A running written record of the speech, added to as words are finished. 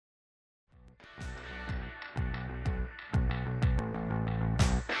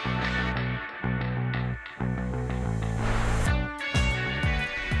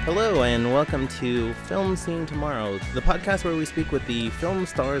Hello and welcome to Film Scene Tomorrow, the podcast where we speak with the film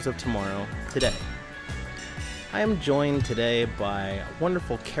stars of tomorrow today. I am joined today by a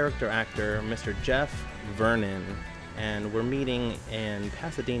wonderful character actor, Mr. Jeff Vernon, and we're meeting in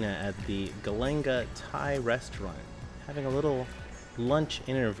Pasadena at the Galanga Thai restaurant, having a little lunch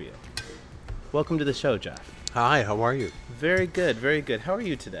interview. Welcome to the show, Jeff. Hi, how are you? Very good, very good. How are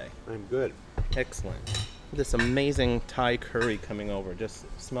you today? I'm good. Excellent. This amazing Thai curry coming over just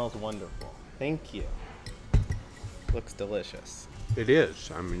smells wonderful. Thank you. Looks delicious. It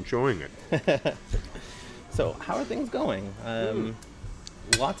is. I'm enjoying it. So, how are things going?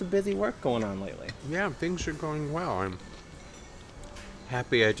 Lots of busy work going on lately. Yeah, things are going well. I'm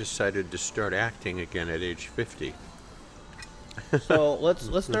happy I decided to start acting again at age 50. So, let's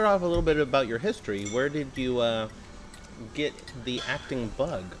start off a little bit about your history. Where did you get the acting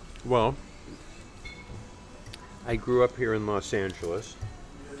bug? Well, I grew up here in Los Angeles,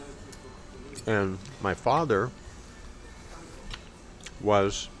 and my father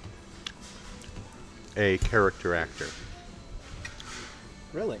was a character actor.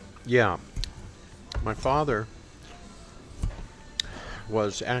 Really? Yeah. My father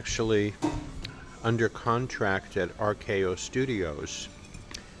was actually under contract at RKO Studios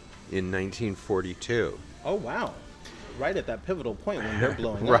in 1942. Oh, wow. Right at that pivotal point when they're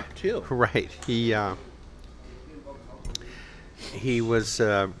blowing Right, up, too. Right. He was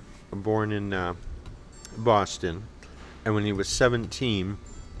born in Boston, and when he was 17,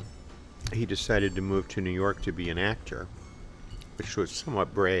 he decided to move to New York to be an actor, which was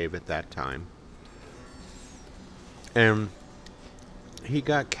somewhat brave at that time. And he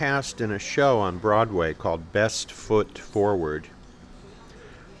got cast in a show on Broadway called Best Foot Forward.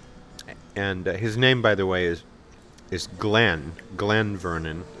 And his name, by the way, is Glenn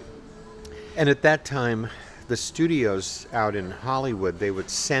Vernon. And at that time, the studios out in Hollywood, they would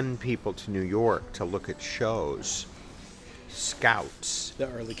send people to New York to look at shows. Scouts. The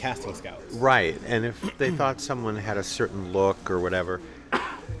early casting scouts. Right. And if they thought someone had a certain look or whatever,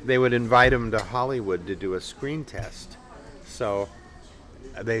 they would invite them to Hollywood to do a screen test. So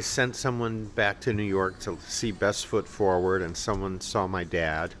they sent someone back to New York to see Best Foot Forward, and someone saw my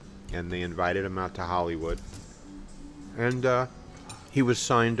dad, and they invited him out to Hollywood. And he was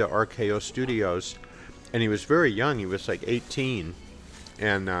signed to RKO Studios, and he was very young. He was like 18,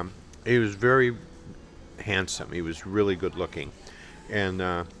 and he was very handsome. He was really good looking,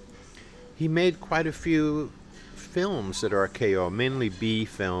 and he made quite a few films at RKO, mainly B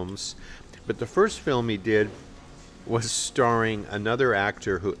films. But the first film he did was starring another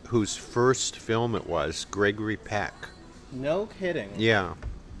actor whose first film it was, Gregory Peck. No kidding. Yeah.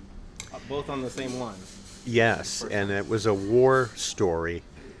 Both on the same one. Yes, and it was a war story.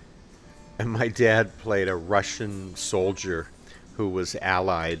 And my dad played a Russian soldier who was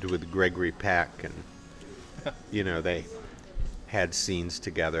allied with Gregory Peck, and you know, they had scenes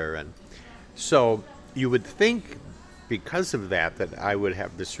together. And so you would think because of that I would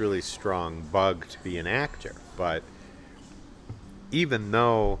have this really strong bug to be an actor. But even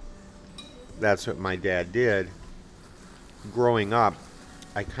though that's what my dad did, growing up,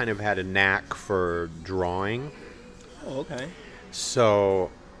 I kind of had a knack for drawing. Oh, okay. So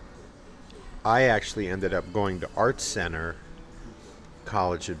I actually ended up going to Art Center,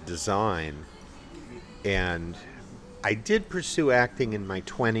 College of Design, and I did pursue acting in my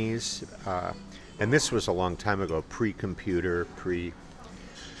 20s, and this was a long time ago, pre-computer,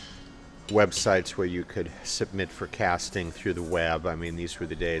 pre-websites where you could submit for casting through the web. I mean, these were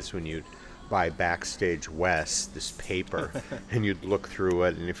the days when you'd buy Backstage West, this paper, and you'd look through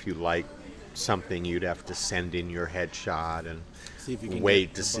it, and if you liked something, you'd have to send in your headshot and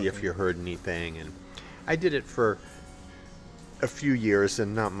wait to see if you heard anything. And I did it for a few years,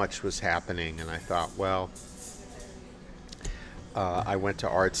 and not much was happening, and I thought, well, I went to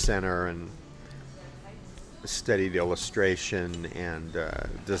Art Center and studied illustration and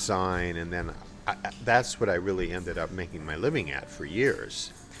design, and then that's what I really ended up making my living at for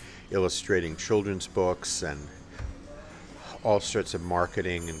years, illustrating children's books and all sorts of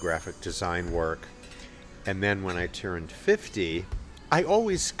marketing and graphic design work. And then when I turned 50, I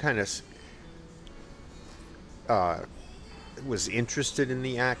always kind of was interested in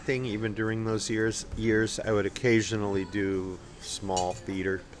the acting. Even during those years, I would occasionally do small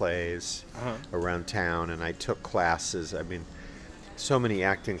theater plays around town, and I took classes. I mean, so many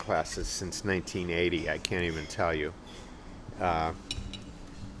acting classes since 1980, I can't even tell you.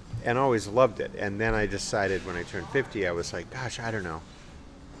 And always loved it. And then I decided when I turned 50, I was like, gosh, I don't know.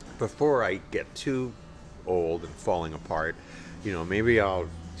 Before I get too old and falling apart, you know, maybe I'll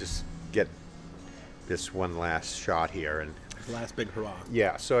just get this one last shot here and Last big hurrah.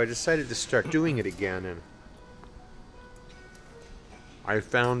 Yeah, so I decided to start doing it again, and I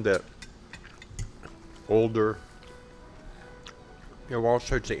found that older, there are all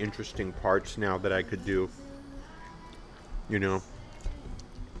sorts of interesting parts now that I could do, you know,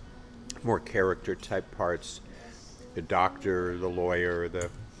 more character type parts. The doctor, the lawyer, the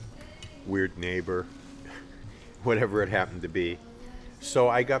weird neighbor, whatever it happened to be. So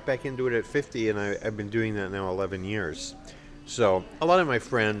I got back into it at 50, and I've been doing that now 11 years. So a lot of my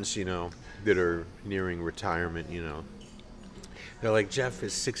friends, you know, that are nearing retirement, you know, they're like, Jeff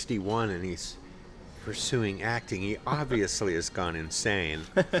is 61 and he's pursuing acting. He obviously has gone insane.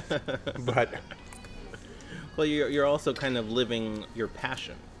 But well, you're also kind of living your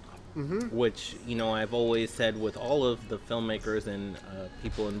passion, which, you know, I've always said with all of the filmmakers and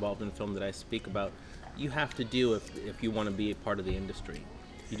people involved in film that I speak about, you have to do if you want to be a part of the industry.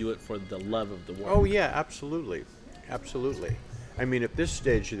 You do it for the love of the work. oh yeah, absolutely. Absolutely. I mean, at this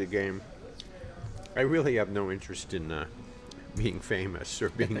stage of the game, I really have no interest in being famous or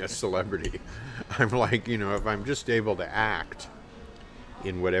being a celebrity. I'm like, you know, if I'm just able to act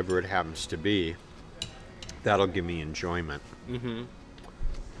in whatever it happens to be, that'll give me enjoyment. Mm-hmm.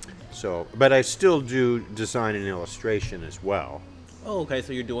 So, but I still do design and illustration as well. Oh, okay,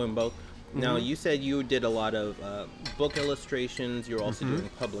 so you're doing both. Now, you said you did a lot of book illustrations. You're also doing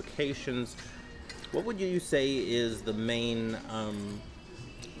publications. What would you say is the main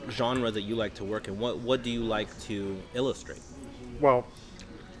genre that you like to work in? What do you like to illustrate? Well,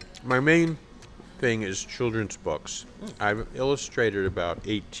 my main thing is children's books. I've illustrated about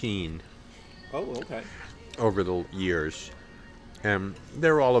 18 Oh, okay. over the years, and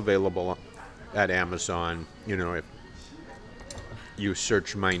they're all available at Amazon. You know, if you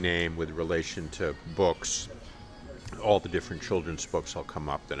search my name with relation to books, all the different children's books will come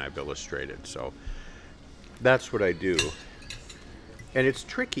up that I've illustrated. So that's what I do. And it's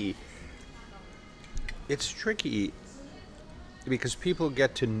tricky. It's tricky because people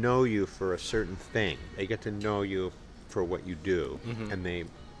get to know you for a certain thing. They get to know you for what you do, and they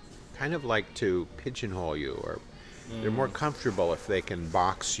kind of like to pigeonhole you, or they're more comfortable if they can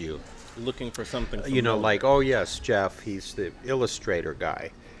box you. Looking for something You know, familiar. like, oh yes, Jeff, he's the illustrator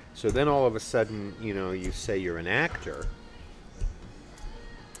guy. So then all of a sudden, you know, you say you're an actor,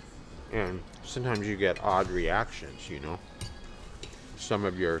 and sometimes you get odd reactions, you know. Some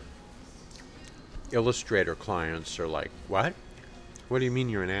of your illustrator clients are like, what? What do you mean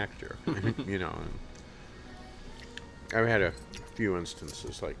you're an actor? You know, and I've had a few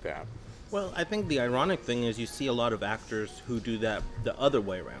instances like that. Well, I think the ironic thing is you see a lot of actors who do that the other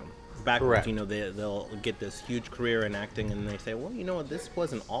way around. Backwards, Correct. you know, they'll get this huge career in acting, and they say, well, you know what, this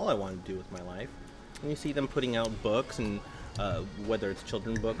wasn't all I wanted to do with my life. And you see them putting out books, and whether it's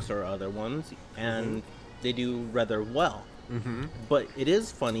children's books or other ones, and they do rather well. But it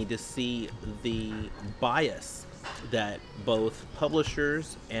is funny to see the bias that both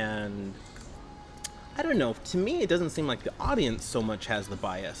publishers and, I don't know, to me it doesn't seem like the audience so much has the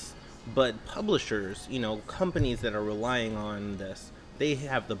bias, but publishers, you know, companies that are relying on this, they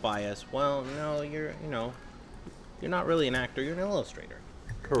have the bias. Well, no, you're not really an actor, you're an illustrator.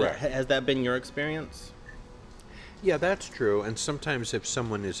 Correct. Has that been your experience? Yeah, that's true. And sometimes if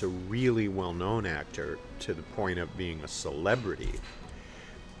someone is a really well-known actor to the point of being a celebrity,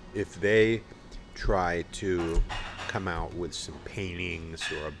 if they try to come out with some paintings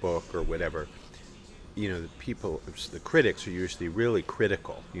or a book or whatever, you know, the critics are usually really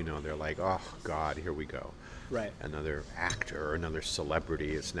critical. You know, they're like, oh, God, here we go. Right. Another actor or another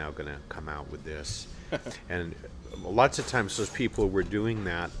celebrity is now going to come out with this. And lots of times those people were doing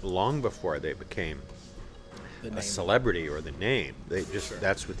that long before they became a celebrity or the name. They just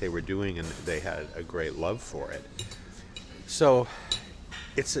that's what they were doing, and they had a great love for it. So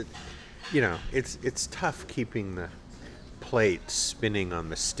it's tough keeping the plate spinning on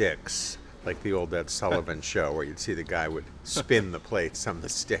the sticks, like the old Ed Sullivan show, where you'd see the guy would spin the plates on the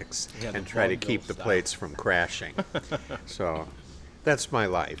sticks and try to keep the plates from crashing. So that's my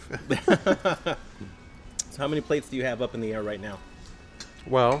life. So how many plates do you have up in the air right now?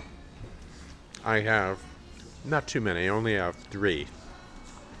 Well, I have not too many. I only have 3.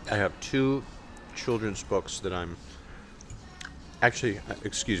 I have 2 children's books that I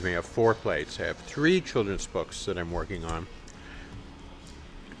have 4 plates. I have 3 children's books that I'm working on.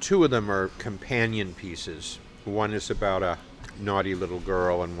 2 of them are companion pieces. One is about a naughty little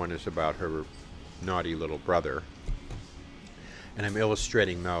girl, and one is about her naughty little brother. And I'm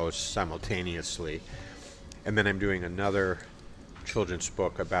illustrating those simultaneously. And then I'm doing another children's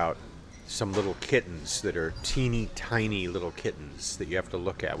book about some little kittens that are teeny tiny little kittens that you have to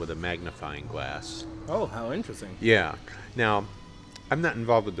look at with a magnifying glass. Oh, how interesting. Yeah. Now, I'm not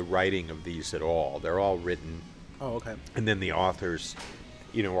involved with the writing of these at all. They're all written. Oh, okay. And then the authors,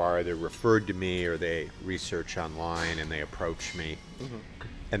 are either referred to me or they research online and they approach me. Mm-hmm.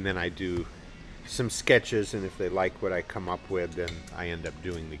 And then I do some sketches, and if they like what I come up with, then I end up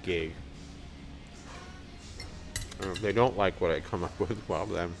doing the gig. If they don't like what I come up with, well,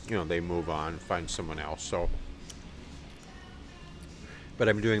 then, they move on, find someone else. So, but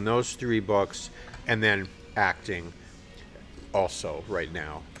I'm doing those 3 books, and then acting also right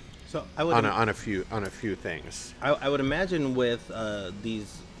now. So I would on a few things. I would imagine with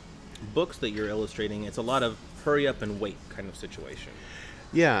these books that you're illustrating, it's a lot of hurry up and wait kind of situation.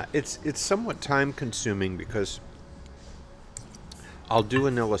 Yeah, it's somewhat time consuming because I'll do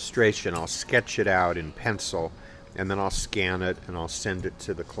an illustration, I'll sketch it out in pencil, and then I'll scan it and I'll send it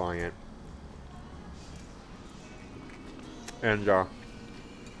to the client. And, a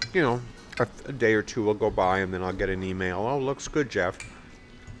day or two will go by, and then I'll get an email. Oh, looks good, Jeff.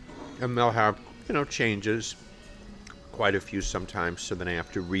 And they'll have, changes, quite a few sometimes, so then I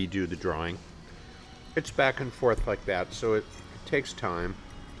have to redo the drawing. It's back and forth like that, so it takes time.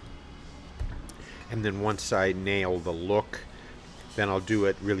 And then once I nail the look, then I'll do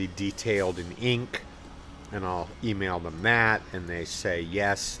it really detailed in ink, and I'll email them that, and they say,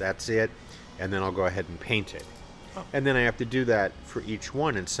 yes, that's it, and then I'll go ahead and paint it. Oh. And then I have to do that for each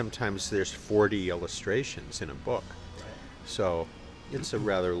one, and sometimes there's 40 illustrations in a book. Right. So it's a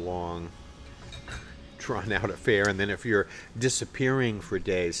rather long, drawn-out affair. And then if you're disappearing for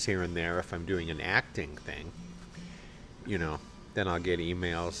days here and there, if I'm doing an acting thing, then I'll get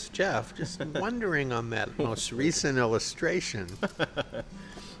emails. Jeff, just wondering on that most recent illustration.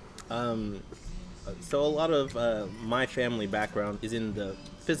 So a lot of my family background is in the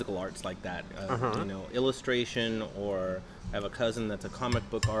physical arts like that. Illustration, or I have a cousin that's a comic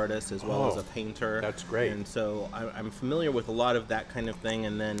book artist as well as a painter. That's great. And so I'm familiar with a lot of that kind of thing.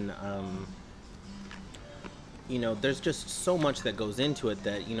 And then, there's just so much that goes into it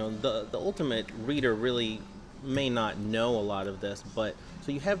that, the ultimate reader really may not know a lot of this. But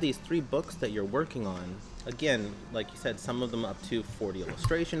so you have these 3 books that you're working on. Again, like you said, some of them up to 40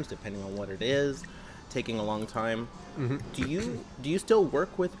 illustrations, depending on what it is, taking a long time. Mm-hmm. Do you still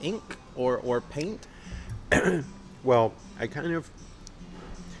work with ink or paint? Well, I kind of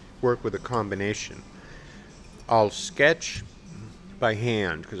work with a combination. I'll sketch by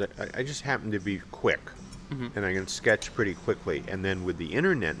hand because I just happen to be quick, mm-hmm. and I can sketch pretty quickly. And then with the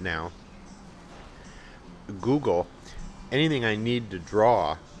internet now, Google, anything I need to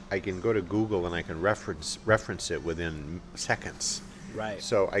draw, I can go to Google and I can reference it within seconds. Right.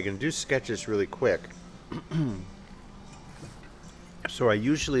 So I can do sketches really quick. So I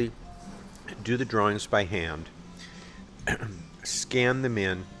usually do the drawings by hand, scan them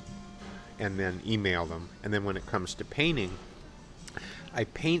in, and then email them. And then when it comes to painting, I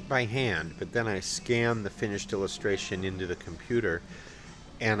paint by hand, but then I scan the finished illustration into the computer,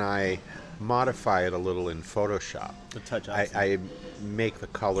 and I modify it a little in Photoshop. I make the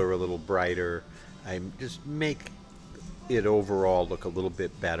color a little brighter. I just make it overall look a little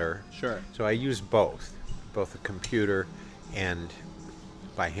bit better. Sure. So I use both the computer and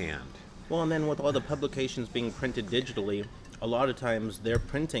by hand. Well, and then with all the publications being printed digitally, a lot of times their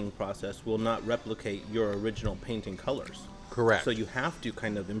printing process will not replicate your original painting colors. Correct. So you have to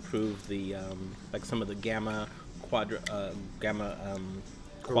kind of improve the like some of the gamma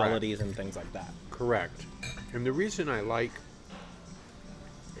qualities and things like that. Correct. And the reason I like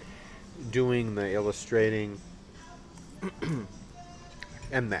doing the illustrating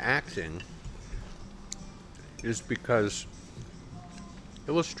and the acting is because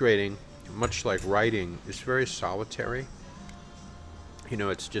illustrating, much like writing, is very solitary.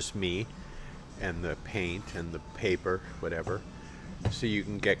 It's just me and the paint and the paper, whatever. So you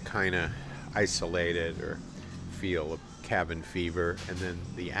can get kind of isolated or feel a cabin fever. And then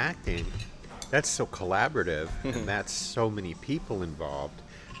the acting, that's so collaborative and that's so many people involved.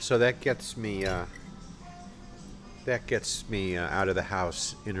 So that gets me out of the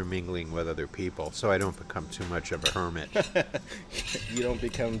house intermingling with other people, so I don't become too much of a hermit. You don't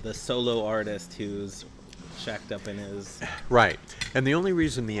become the solo artist who's shacked up in his... Right. And the only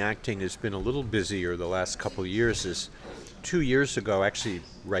reason the acting has been a little busier the last couple of years is 2 years ago, actually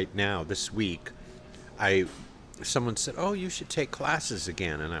right now, this week, someone said, oh, you should take classes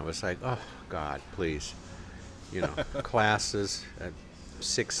again. And I was like, oh, God, please. Classes at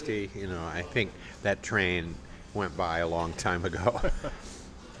 60, I think that train went by a long time ago.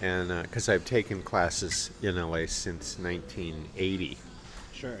 And because I've taken classes in LA since 1980.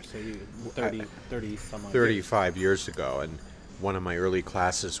 Sure. So you 30 some odd 35 years ago, and one of my early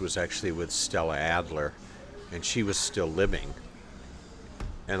classes was actually with Stella Adler, and she was still living.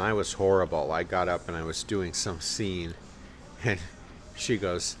 And I was horrible. I got up and I was doing some scene, and she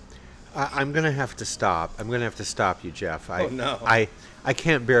goes, I'm going to have to stop. I'm going to have to stop you, Jeff. Oh, no. I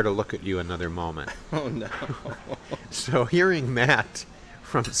can't bear to look at you another moment. Oh, no. So hearing that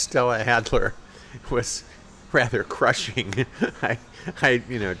from Stella Adler was rather crushing. I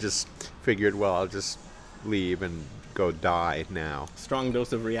just figured, well, I'll just leave and go die now. Strong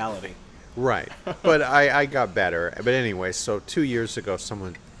dose of reality. Right. But I got better. But anyway, so 2 years ago,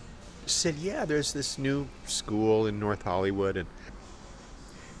 someone said, yeah, there's this new school in North Hollywood, and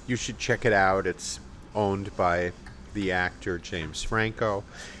you should check it out. It's owned by the actor James Franco,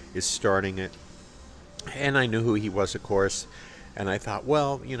 is starting it. And I knew who he was, of course. And I thought,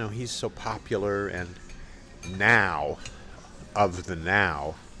 well, he's so popular and now of the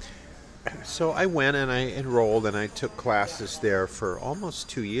now. So I went and I enrolled and I took classes there for almost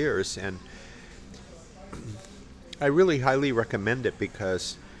 2 years, and I really highly recommend it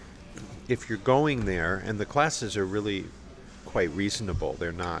because if you're going there, and the classes are really quite reasonable,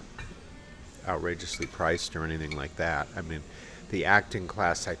 they're not outrageously priced or anything like that. I mean, the acting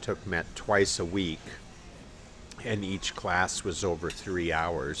class I took met twice a week, and each class was over 3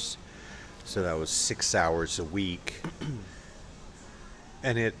 hours, so that was 6 hours a week.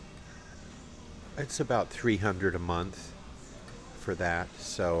 And it's about $300 a month for that.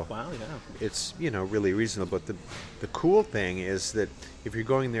 So wow, yeah, it's really reasonable. But the cool thing is that if you're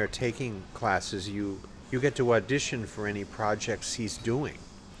going there taking classes, you get to audition for any projects he's doing.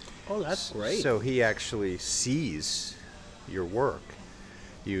 Oh, that's great. So he actually sees your work.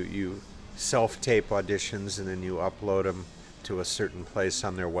 You self-tape auditions and then you upload them to a certain place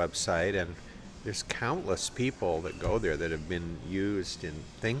on their website, and there's countless people that go there that have been used in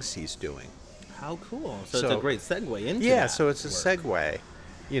things he's doing. How cool. So it's a great segue into yeah, that so it's a segue.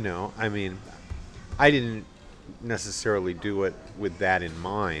 I mean, I didn't necessarily do it with that in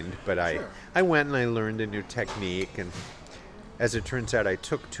mind, but Sure. I went and I learned a new technique, and as it turns out, I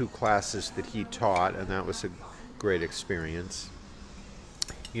took 2 classes that he taught, and that was a great experience.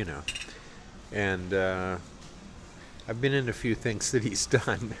 And I've been in a few things that he's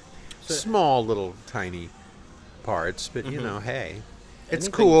done. So, small little tiny parts, but hey, it's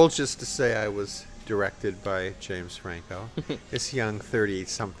Anything. cool just to say I was directed by James Franco, this young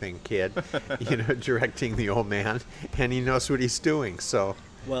 30-something kid, directing the old man, and he knows what he's doing. So,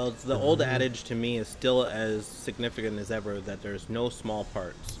 well, it's the old adage to me is still as significant as ever, that there's no small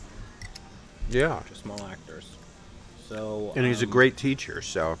parts, yeah, just small actors. So, and he's a great teacher.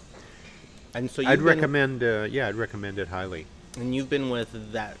 So, and so I'd recommend it highly. And you've been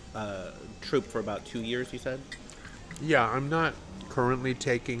with that troupe for about 2 years, you said? Yeah, I'm not currently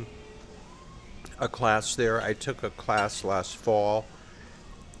taking a class there. I took a class last fall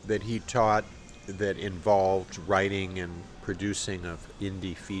that he taught that involved writing and producing an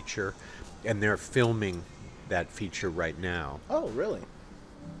indie feature, and they're filming that feature right now. Oh, really?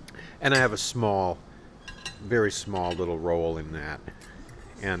 And I have a very small little role in that.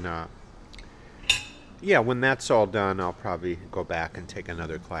 And yeah, when that's all done, I'll probably go back and take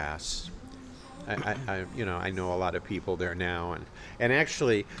another class. I know a lot of people there now, and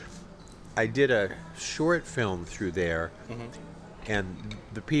actually, I did a short film through there, and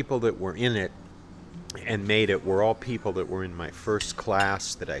the people that were in it and made it were all people that were in my first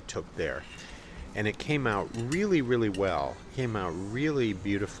class that I took there, and it came out really, really well. Came out really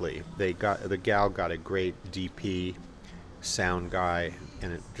beautifully. The gal got a great DP sound guy,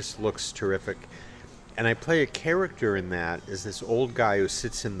 and it just looks terrific. And I play a character in that as this old guy who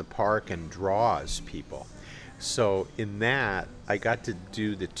sits in the park and draws people. So in that, I got to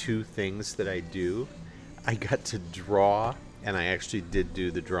do the 2 things that I do. I got to draw, and I actually did do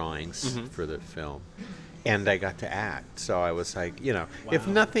the drawings for the film. And I got to act. So I was like, if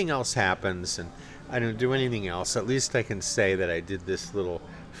nothing else happens and I don't do anything else, at least I can say that I did this little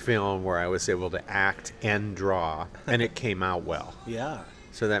film where I was able to act and draw, and it came out well. Yeah.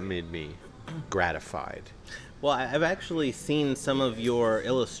 So that made me gratified. Well, I've actually seen some of your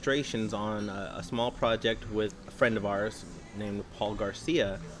illustrations on a small project with a friend of ours named Paul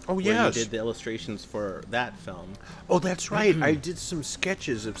Garcia. Oh, where yes. you did the illustrations for that film. Oh, that's right. I did some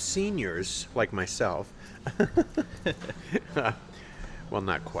sketches of seniors like myself. Well,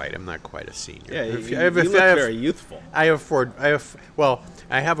 not quite. I'm not quite a senior. Yeah, you look very youthful. I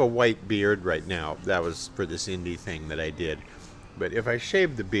have a white beard right now. That was for this indie thing that I did. But if I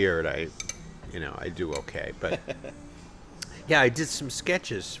shave the beard, I do okay. But yeah, I did some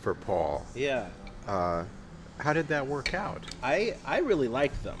sketches for Paul. Yeah. How did that work out? I really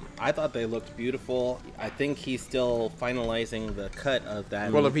liked them. I thought they looked beautiful. I think he's still finalizing the cut of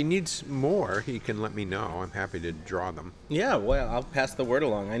that. Well, if he needs more, he can let me know. I'm happy to draw them. Yeah, well, I'll pass the word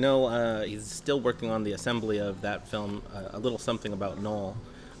along. I know he's still working on the assembly of that film, A Little Something About Noel.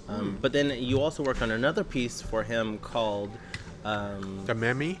 But then you also worked on another piece for him called... The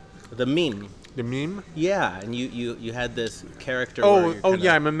Meme? The Meme. The Meme? Yeah, and you had this character...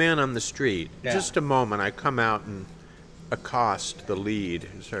 Yeah, I'm a man on the street. Yeah. Just a moment, I come out and accost the lead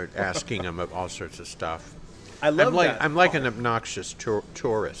and start asking him of all sorts of stuff. I love that. I'm like an obnoxious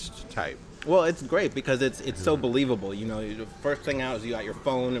tourist type. Well, it's great because it's so believable. You know, the first thing out is you got your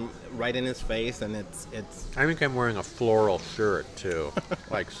phone and right in his face, and it's. I think I'm wearing a floral shirt too,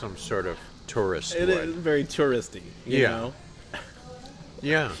 like some sort of tourist. It is very touristy. You know?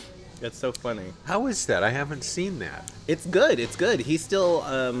 Yeah. It's so funny. How is that? I haven't seen that. It's good. It's good. He's still.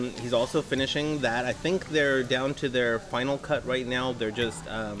 He's also finishing that. I think they're down to their final cut right now. They're just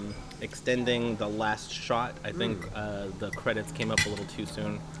extending the last shot. I think the credits came up a little too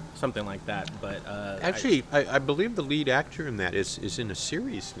soon. Something like that, but actually, I believe the lead actor in that is in a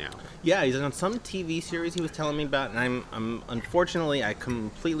series now. Yeah, he's on some TV series he was telling me about, and I'm unfortunately I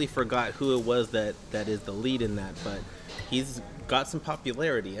completely forgot who it was that is the lead in that, but he's got some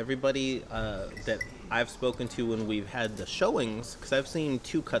popularity. Everybody that I've spoken to when we've had the showings, because I've seen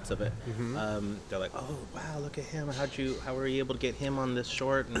 2 cuts of it, they're like, "Oh wow, look at him! How were you able to get him on this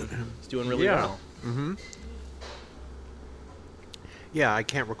short?" And he's doing really well. Mm-hmm. Yeah, I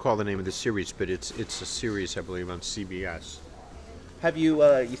can't recall the name of the series, but it's a series, I believe, on CBS. Have you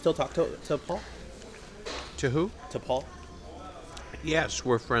you still talk to Paul? To who? To Paul? Yes,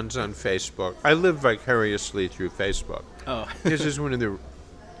 we're friends on Facebook. I live vicariously through Facebook. Oh. This is one of the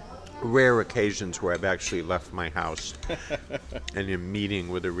rare occasions where I've actually left my house and am meeting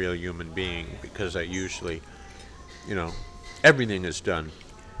with a real human being, because I usually, everything is done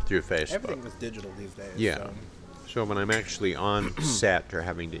through Facebook. Everything is digital these days. Yeah. So when I'm actually on set or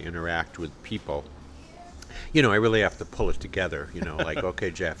having to interact with people, I really have to pull it together. Like,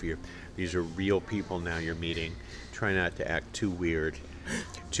 okay, Jeff, these are real people now you're meeting. Try not to act too weird,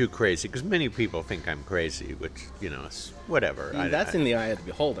 too crazy, because many people think I'm crazy, which, is whatever. That's in the eye of the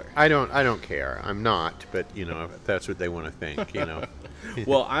beholder. I don't care. I'm not, but, if that's what they want to think,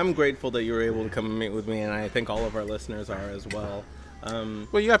 Well, I'm grateful that you were able to come and meet with me, and I think all of our listeners are as well.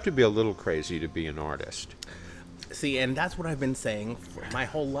 Well, you have to be a little crazy to be an artist. See, and that's what I've been saying for my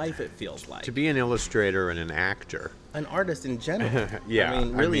whole life, it feels like. To be an illustrator and an actor. An artist in general. Yeah. I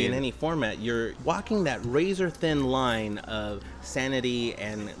mean, in any format, you're walking that razor-thin line of sanity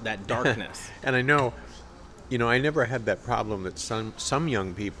and that darkness. And I know, I never had that problem that some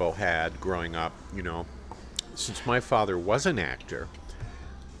young people had growing up, Since my father was an actor,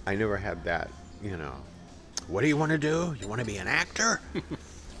 I never had that, What do you want to do? You want to be an actor?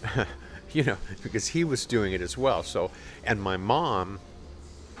 Because he was doing it as well. So, and my mom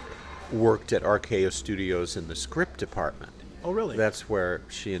worked at RKO Studios in the script department. Oh, really? That's where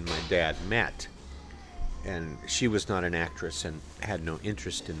she and my dad met. And she was not an actress and had no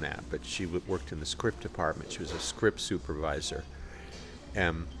interest in that, but she worked in the script department. She was a script supervisor.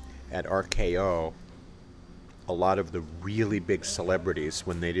 At RKO, a lot of the really big celebrities,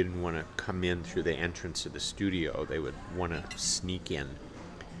 when they didn't want to come in through the entrance of the studio, they would want to sneak in.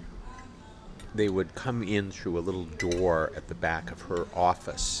 They would come in through a little door at the back of her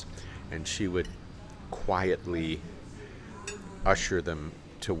office, and she would quietly usher them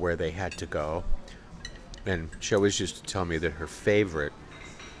to where they had to go. And she always used to tell me that her favorite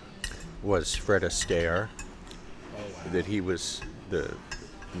was Fred Astaire, that he was the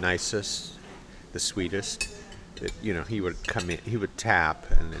nicest, the sweetest, that, he would come in, he would tap,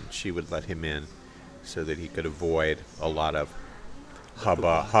 and then she would let him in so that he could avoid a lot of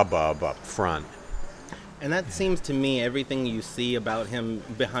hubbub up front. And that seems to me, everything you see about him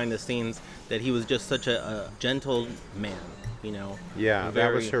behind the scenes, that he was just such a gentle man, Yeah,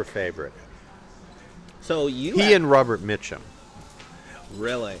 that was her favorite. So He and Robert Mitchum.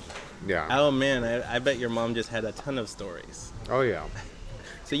 Really? Yeah. Oh, man, I bet your mom just had a ton of stories. Oh, yeah.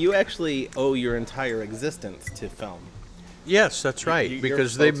 So you actually owe your entire existence to film. Yes, that's right,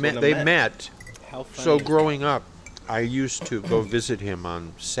 because they met. How funny. So growing up, I used to go visit him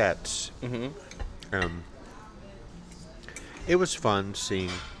on sets. Mm-hmm. It was fun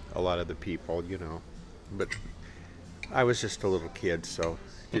seeing a lot of the people, but I was just a little kid, so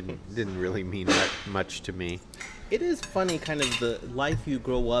didn't really mean much to me. It is funny, kind of the life you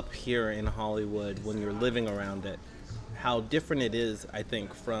grow up here in Hollywood when you're living around it, how different it is, I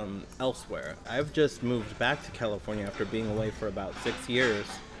think, from elsewhere. I've just moved back to California after being away for about 6 years,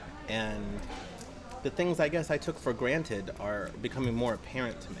 and the things I guess I took for granted are becoming more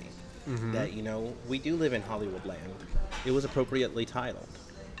apparent to me. That, you know, we do live in Hollywood land. It was appropriately titled.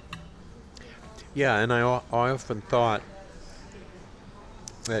 Yeah, and I often thought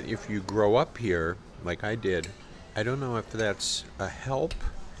that if you grow up here, like I did, I don't know if that's a help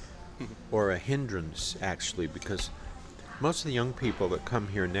or a hindrance, actually, because most of the young people that come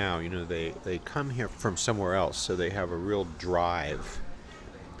here now, you know, they come here from somewhere else, so they have a real drive.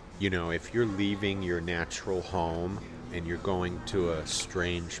 You know, if you're leaving your natural home and you're going to a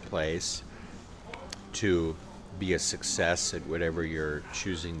strange place to be a success at whatever you're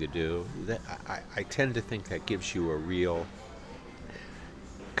choosing to do, I tend to think that gives you a real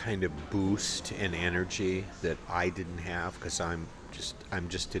kind of boost and energy that I didn't have, because I'm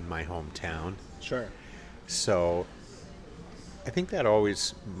just in my hometown. Sure. So I think that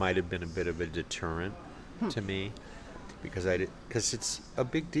always might have been a bit of a deterrent to me, because it's a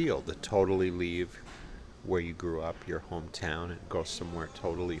big deal to totally leave where you grew up, your hometown, and go somewhere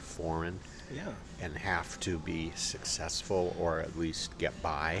totally foreign. Yeah. And have to be successful, or at least get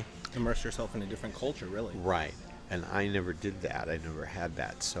by. Immerse yourself in a different culture, really. Right. And I never did that. I never had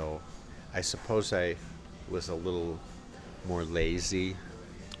that. So I suppose I was a little more lazy.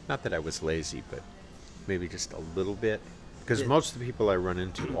 Not that I was lazy, but maybe just a little bit. Because most of the people I run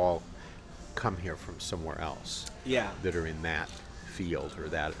into all come here from somewhere else. Yeah. That are in that field or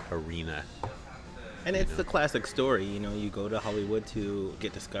that arena. And it's the classic story, you know, you go to Hollywood to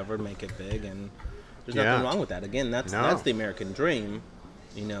get discovered, make it big, and there's nothing wrong with that. Again, that's the American dream,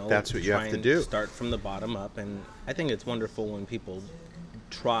 you know. That's what you have to do. Start from the bottom up, and I think it's wonderful when people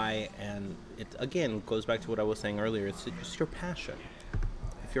try, and it, again, goes back to what I was saying earlier, it's just your passion.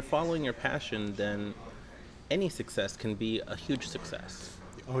 If you're following your passion, then any success can be a huge success.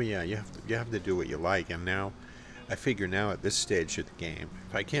 Oh yeah, you have to do what you like, and now, I figure now at this stage of the game,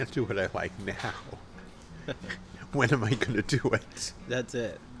 if I can't do what I like now, when am I going to do it? That's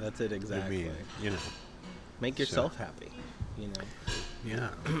it. That's it, exactly. I mean, you know. Make yourself happy, you know. Yeah.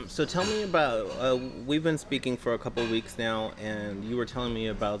 So tell me about, we've been speaking for a couple weeks now, and you were telling me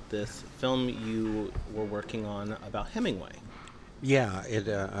about this film you were working on about Hemingway. Yeah,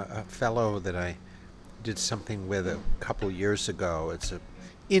 a fellow that I did something with a couple years ago. It's a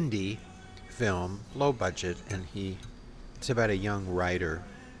indie film, low budget, and it's about a young writer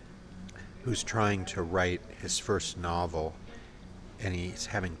who's trying to write his first novel, and he's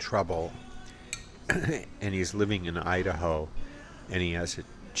having trouble, and he's living in Idaho, and he has a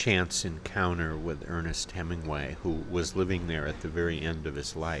chance encounter with Ernest Hemingway, who was living there at the very end of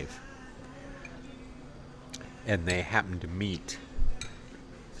his life, and they happen to meet.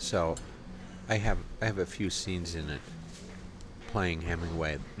 So I have a few scenes in it playing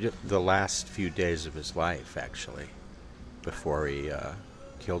Hemingway, the last few days of his life, actually, before he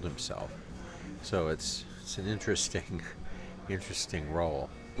killed himself. So it's an interesting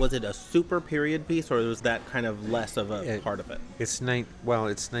role. Was it a super period piece, or was that kind of less of a part of it? It's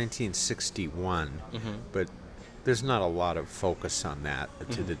 1961, but there's not a lot of focus on that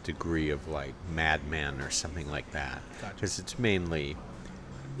to the degree of like Mad Men or something like that, because it's mainly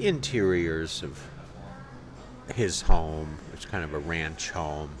interiors of his home, it's kind of a ranch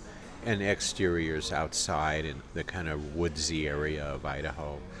home, and exteriors outside in the kind of woodsy area of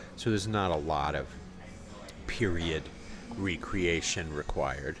Idaho. So there's not a lot of period recreation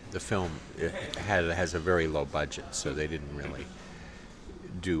required. The film has a very low budget, so they didn't really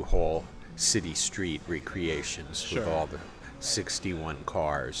do whole city street recreations with all the 61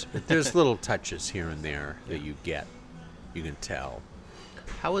 cars. But there's little touches here and there that you can tell.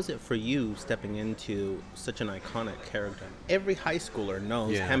 How is it for you stepping into such an iconic character? Every high schooler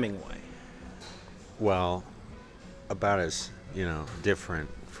knows Hemingway. Well, about as, different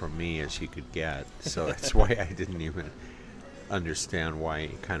from me as you could get. So that's why I didn't even understand why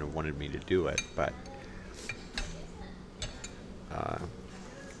he kind of wanted me to do it. But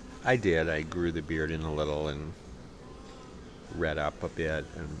I did. I grew the beard in a little and read up a bit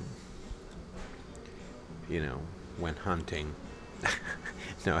and, went hunting.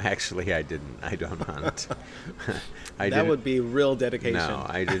 No, actually, I didn't. I don't hunt. That would be real dedication. No,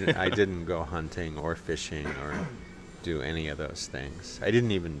 I didn't. I didn't go hunting or fishing or do any of those things. I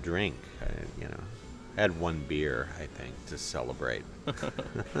didn't even drink. I had one beer, I think, to celebrate.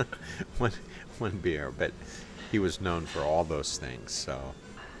 one beer, but he was known for all those things, so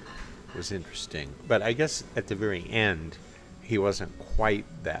it was interesting. But I guess at the very end, he wasn't quite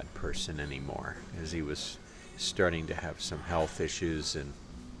that person anymore, as he was starting to have some health issues, and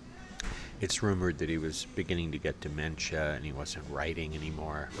it's rumored that he was beginning to get dementia and he wasn't writing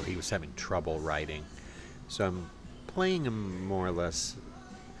anymore, or he was having trouble writing. So I'm playing him more or less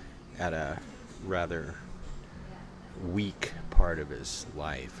at a rather weak part of his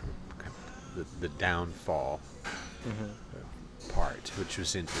life, the downfall part, which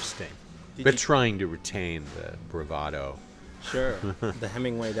was interesting. But trying to retain the bravado. Sure. The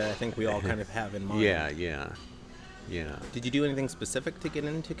Hemingway that I think we all kind of have in mind. Yeah. Did you do anything specific to get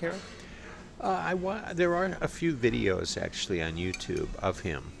into character? There are a few videos actually on YouTube of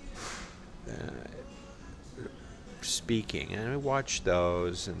him speaking, and I watched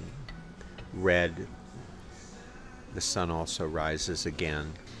those and read The Sun Also Rises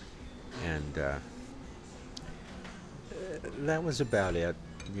Again, and that was about it.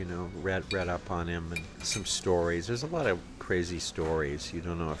 Read up on him and some stories. There's a lot of crazy stories. You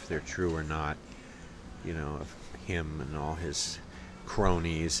don't know if they're true or not. Of him and all his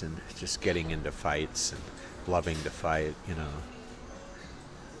cronies and just getting into fights and loving to fight.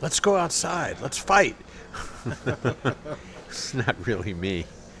 Let's go outside. Let's fight. It's not really me.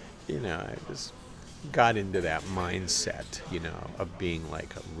 I just got into that mindset, of being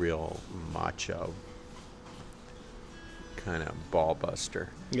like a real macho kind of ball buster.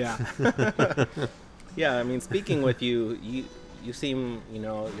 Yeah. Yeah, I mean, speaking with you seem,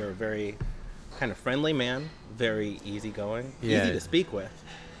 you're a very kind of friendly man, very easygoing, easy to speak with.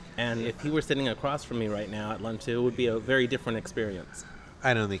 And if he were sitting across from me right now at lunch, it would be a very different experience.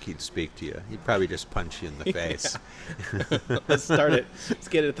 I don't think he'd speak to you. He'd probably just punch you in the face. Let's start it. Let's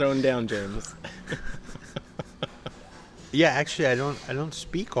get it thrown down, James. Yeah, actually, I don't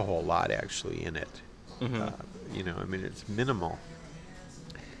speak a whole lot actually in it. It's minimal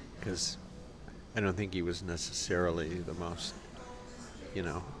because I don't think he was necessarily the most,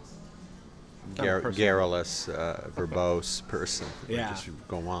 garrulous, verbose person. Yeah. Just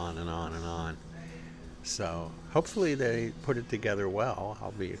go on and on and on. So hopefully they put it together well.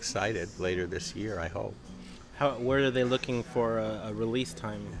 I'll be excited later this year, I hope. Where are they looking for a release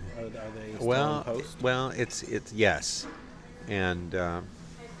time? Are they still in post? Well, it's yes, and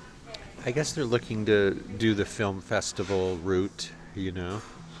I guess they're looking to do the film festival route,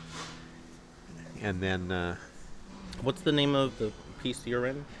 and then. What's the name of the piece you're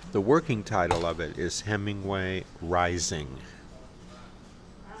in? The working title of it is Hemingway Rising.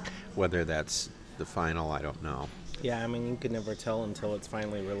 Whether that's the final, I don't know. Yeah, I mean, you can never tell until it's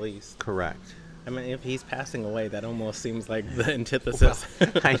finally released. Correct. I mean, if he's passing away, that almost seems like the antithesis.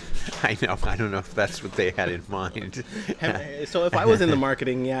 Well, I know. I don't know if that's what they had in mind. So if I was in the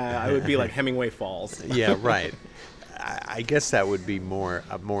marketing, I would be like Hemingway Falls. Yeah, right. I guess that would be more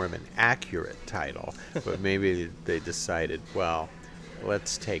of an accurate title, but maybe they decided, well,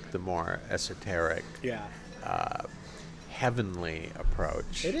 let's take the more esoteric, heavenly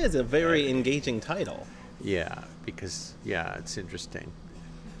approach. It is a very engaging title. Yeah, because it's interesting.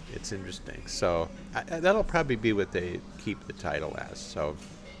 It's interesting. So that'll probably be what they keep the title as. So,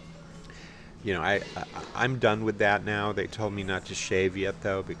 I'm done with that now. They told me not to shave yet,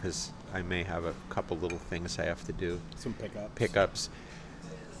 though, because I may have a couple little things I have to do. Some Pickups.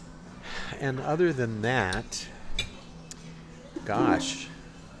 And other than that, gosh,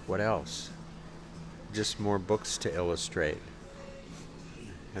 what else? Just more books to illustrate.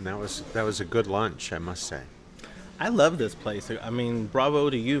 And that was a good lunch, I must say. I love this place. I mean, bravo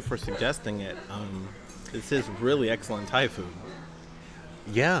to you for suggesting it. This is really excellent Thai food.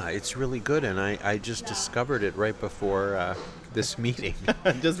 Yeah, it's really good, and I just discovered it right before this meeting.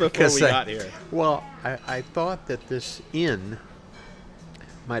 Just before we got here. Well, I thought that this inn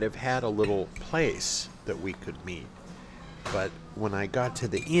might have had a little place that we could meet. But when I got to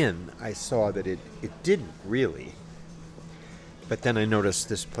the inn, I saw that it didn't really. But then I noticed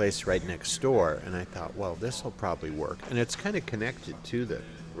this place right next door, and I thought, well, this will probably work. And it's kind of connected to the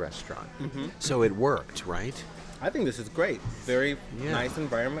restaurant. Mm-hmm. So it worked, right? I think this is great. Very nice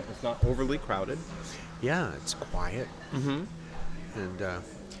environment. It's not overly crowded. Yeah, it's quiet. Mm-hmm.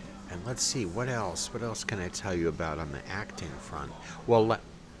 And let's see, what else? What else can I tell you about on the acting front? Well,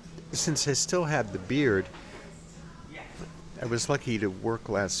 since I still had the beard, I was lucky to work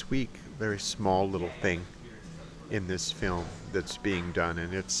last week. Very small little thing in this film that's being done,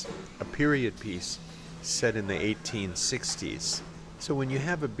 and it's a period piece set in the 1860s. So when you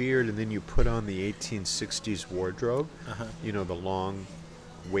have a beard and then you put on the 1860s wardrobe, the long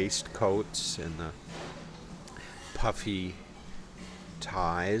waistcoats and the puffy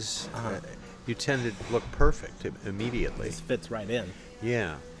ties, you tend to look perfect immediately. This fits right in.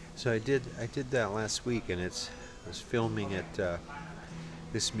 Yeah. So I did that last week, and I was filming at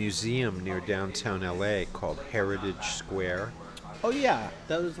this museum near downtown LA called Heritage Square. Oh yeah,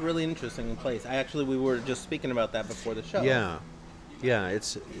 that was a really interesting place. We were just speaking about that before the show. Yeah,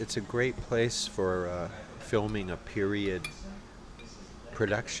 it's a great place for filming a period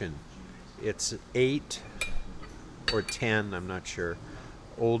production. It's 8 or 10, I'm not sure,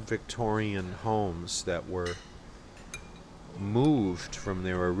 old Victorian homes that were moved from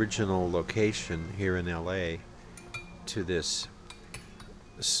their original location here in LA to this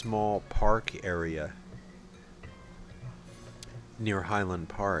small park area near Highland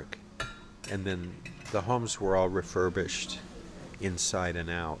Park. And then the homes were all refurbished inside and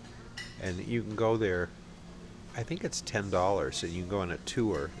out. And you can go there, I think it's $10, and you can go on a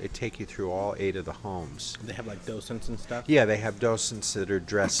tour. They take you through all 8 of the homes. They have like docents and stuff? Yeah, they have docents that are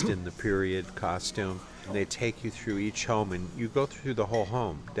dressed in the period costume. And they take you through each home, and you go through the whole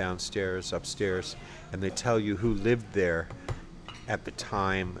home, downstairs, upstairs, and they tell you who lived there at the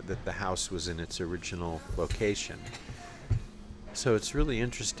time that the house was in its original location. So it's really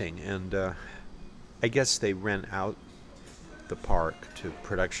interesting, and I guess they rent out the park to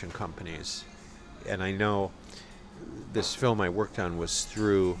production companies. And I know this film I worked on was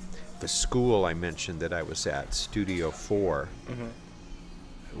through the school I mentioned that I was at, Studio 4,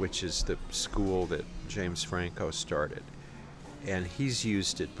 which is the school that James Franco started. And he's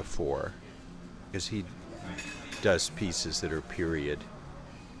used it before, because he does pieces that are period.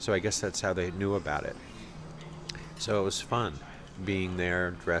 So I guess that's how they knew about it. So it was fun being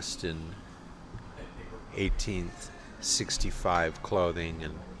there dressed in 1865 clothing.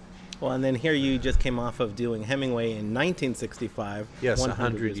 And well, and then here you just came off of doing Hemingway in 1965. Yes,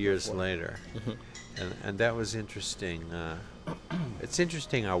 100 years before. later. And that was interesting. It's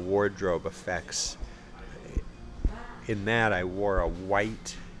interesting how wardrobe affects. In that, I wore a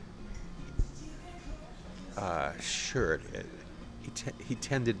white shirt. He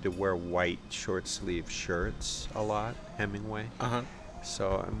tended to wear white short-sleeve shirts a lot, Hemingway.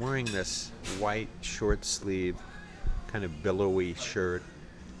 So I'm wearing this white short-sleeve, kind of billowy shirt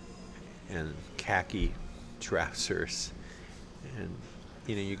and khaki trousers. And,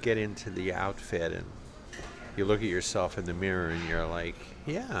 you get into the outfit and you look at yourself in the mirror and you're like,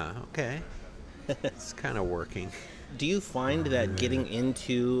 yeah, okay, it's kind of working. Do you find that getting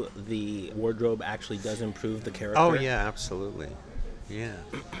into the wardrobe actually does improve the character? Oh, yeah, absolutely. Yeah.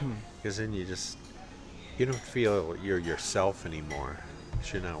 Because then you don't feel you're yourself anymore.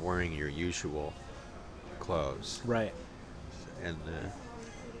 You're not wearing your usual clothes. Right. And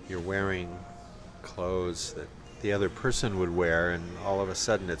you're wearing clothes that the other person would wear, and all of a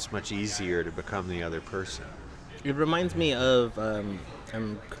sudden it's much easier to become the other person. It reminds me of, I'm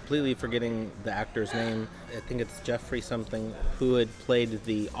completely forgetting the actor's name. I think it's Jeffrey something, who had played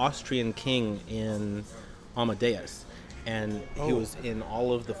the Austrian king in Amadeus. And he was in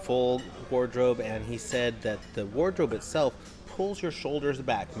all of the full wardrobe, and he said that the wardrobe itself pulls your shoulders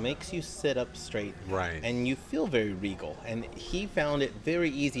back, makes you sit up straight, right, and you feel very regal. And he found it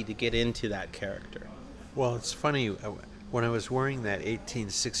very easy to get into that character. Well, it's funny, when I was wearing that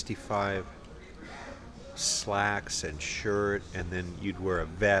 1865 slacks and shirt, and then you'd wear a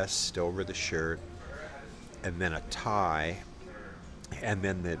vest over the shirt, and then a tie, and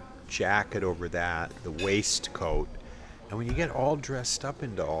then the jacket over that, the waistcoat. And when you get all dressed up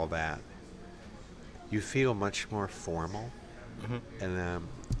into all that, you feel much more formal. And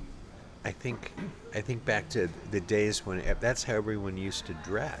I think back to the days when that's how everyone used to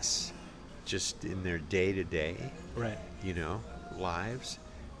dress, just in their day-to-day, right, lives.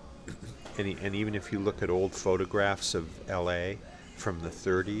 And even if you look at old photographs of LA from the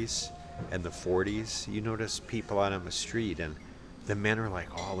 30s and the 40s, you notice people out on the street, and the men are like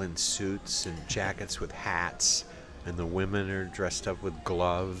all in suits and jackets with hats, and the women are dressed up with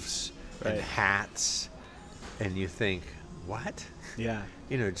gloves and hats, and you think, what? Yeah.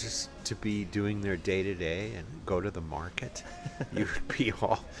 Just to be doing their day-to-day and go to the market, you would be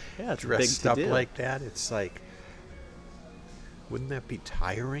all dressed up like that. It's like, wouldn't that be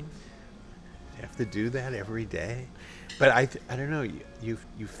tiring? You have to do that every day. But I don't know, you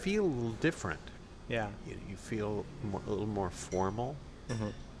feel a little different. Yeah. You feel a little more formal.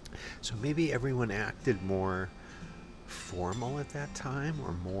 So maybe everyone acted more formal at that time,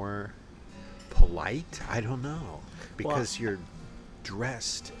 or more polite. I don't know, because you're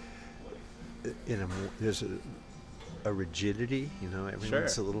dressed in there's a rigidity.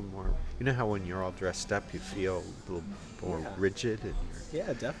 Everyone's a little more. How when you're all dressed up, you feel a little more rigid, and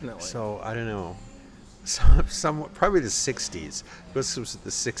yeah, definitely. So I don't know. Somewhat, probably the 60s. This was the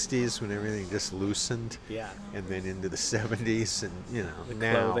 60s when everything just loosened. Yeah. And then into the 70s, and the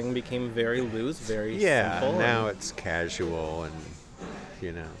now clothing became very loose, very simple. Yeah, now it's casual, and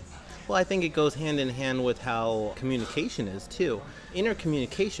Well, I think it goes hand in hand with how communication is too.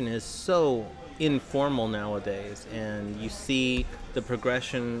 Intercommunication is so informal nowadays, and you see the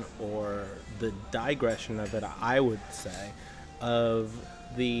progression or the digression of it, I would say, of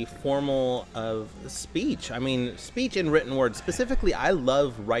the formal of speech. I mean, speech in written words. Specifically, I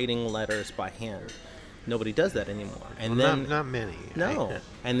love writing letters by hand. Nobody does that anymore. And Well, then not many. no.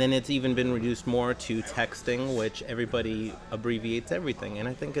 And then it's even been reduced more to texting, which everybody abbreviates everything. And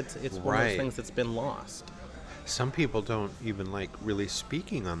I think it's one of those Right. things that's been lost. Some people don't even like really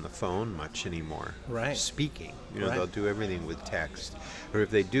speaking on the phone much anymore. Right. Speaking. Right. They'll do everything with text. Or if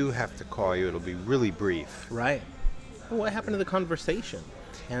they do have to call you, it'll be really brief. Right. Well, what happened to the conversation?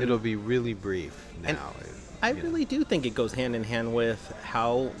 And It'll be really brief And now. I really do think it goes hand in hand with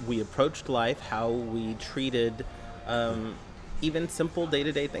how we approached life, how we treated even simple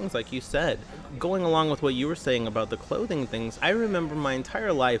day-to-day things, like you said. Going along with what you were saying about the clothing things, I remember my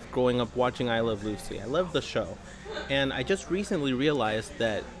entire life growing up watching I Love Lucy. I love the show. And I just recently realized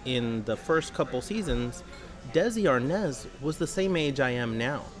that in the first couple seasons, Desi Arnaz was the same age I am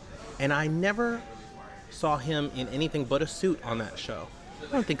now. And I never saw him in anything but a suit on that show.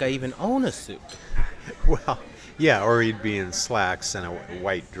 I don't think I even own a suit. Well, yeah, or he'd be in slacks and a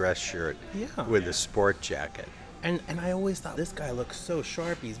white dress shirt Yeah. with a sport jacket. And I always thought, this guy looks so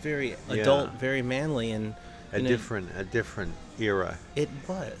sharp. He's very adult, very manly, and A you know, different era. It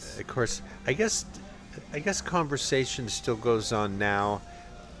was. Of course, I guess conversation still goes on now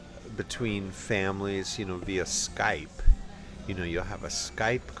between families, via Skype. You'll have a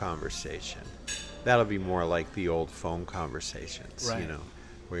Skype conversation. That'll be more like the old phone conversations, Right.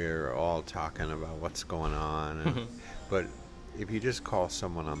 where you're all talking about what's going on. And, but if you just call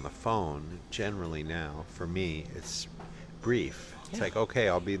someone on the phone, generally now, for me, it's brief. It's Yeah. like, okay,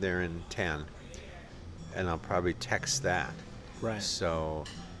 I'll be there in 10, and I'll probably text that. Right. So,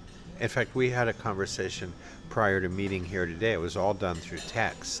 in fact, we had a conversation prior to meeting here today. It was all done through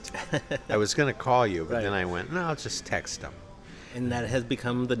text. I was going to call you, but Right. then I went, no, I'll just text them. And that has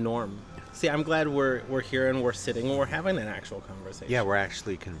become the norm. See, I'm glad we're here and we're sitting and we're having an actual conversation. Yeah, we're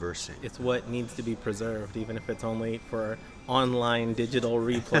actually conversing. It's what needs to be preserved, even if it's only for online digital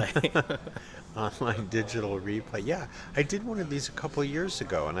replay. Online digital replay. Yeah, I did one of these a couple of years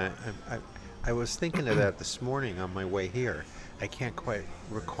ago, and I was thinking of that this morning on my way here. I can't quite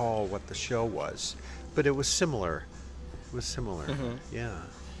recall what the show was, but it was similar. It was similar. Yeah,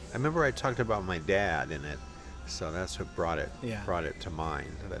 I remember I talked about my dad in it, so that's what brought it to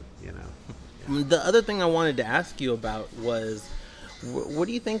mind. That The other thing I wanted to ask you about was, what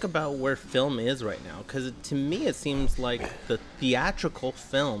do you think about where film is right now? Because to me, it seems like the theatrical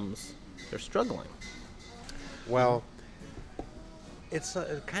films, they're struggling. Well, it's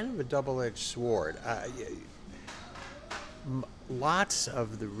kind of a double-edged sword. Lots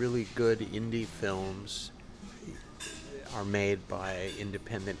of the really good indie films are made by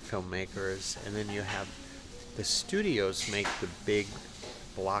independent filmmakers, and then you have the studios make the big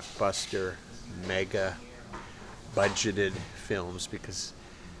blockbuster, mega budgeted films, because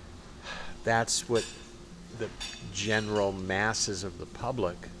that's what the general masses of the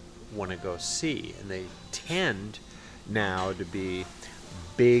public want to go see, and they tend now to be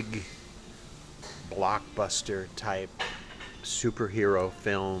big blockbuster type superhero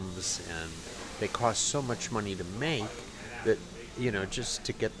films, and they cost so much money to make that just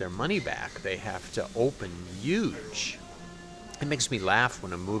to get their money back they have to open huge. It makes me laugh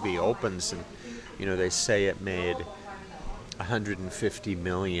when a movie opens and they say it made $150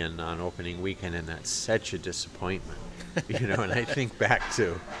 million on opening weekend, and that's such a disappointment. And I think back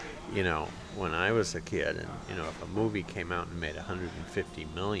to when I was a kid, and if a movie came out and made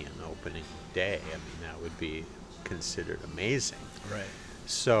 $150 million opening day, I mean, that would be considered amazing. Right.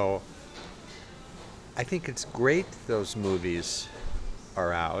 So I think it's great those movies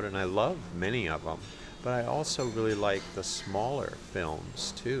are out, and I love many of them, but I also really like the smaller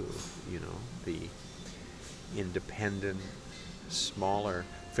films too, the independent, smaller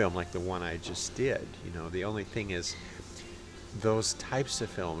film like the one I just did. The only thing is, those types of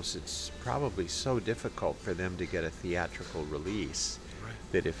films, it's probably so difficult for them to get a theatrical release, Right.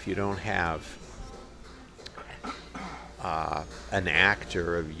 that if you don't have an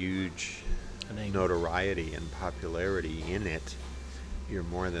actor of huge notoriety and popularity in it, you're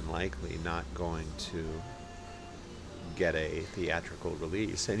more than likely not going to get a theatrical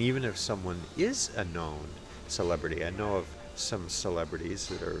release. And even if someone is a known celebrity, I know of some celebrities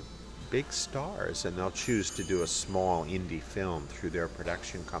that are big stars, and they'll choose to do a small indie film through their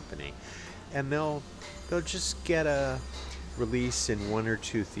production company, and they'll just get a release in one or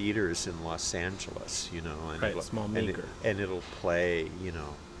two theaters in Los Angeles, and Right, small maker. and it'll play,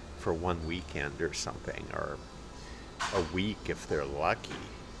 for one weekend or something, or a week if they're lucky.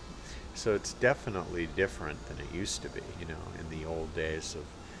 So it's definitely different than it used to be, in the old days of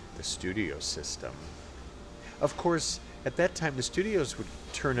the studio system. Of course, at that time, the studios would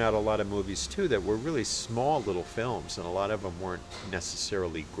turn out a lot of movies too that were really small little films, and a lot of them weren't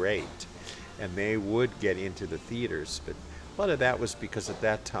necessarily great. And they would get into the theaters, but a lot of that was because at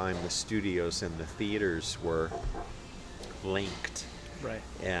that time the studios and the theaters were linked. Right.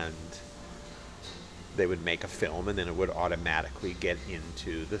 And they would make a film and then it would automatically get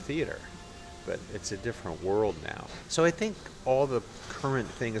into the theater. But it's a different world now. So I think all the current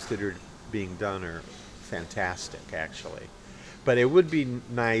things that are being done are fantastic, actually. But it would be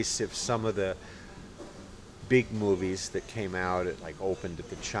nice if some of the big movies that came out, opened at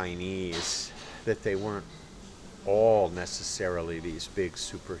the Chinese, that they weren't all necessarily these big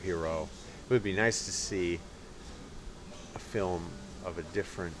superhero. It would be nice to see a film of a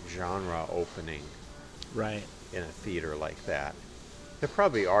different genre opening Right. in a theater like that. There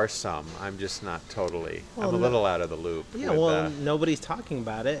probably are some. I'm just not totally. Well, I'm a little out of the loop. Yeah, with, nobody's talking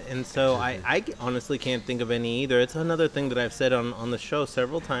about it, and so I honestly can't think of any either. It's another thing that I've said on the show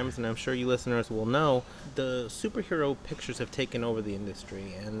several times, and I'm sure you listeners will know. The superhero pictures have taken over the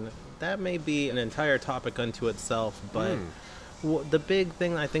industry, and that may be an entire topic unto itself, but the big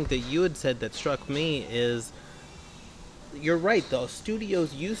thing I think that you had said that struck me is, you're right, though.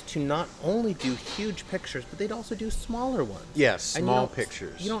 Studios used to not only do huge pictures, but they'd also do smaller ones. yes, And small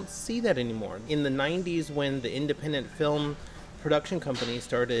pictures. You don't see that anymore. In the 90s, when the independent film production companies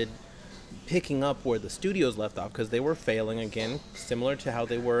started picking up where the studios left off, because they were failing again, similar to how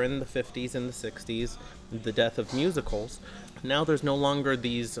they were in the 50s and the 60s, the death of musicals. Now there's no longer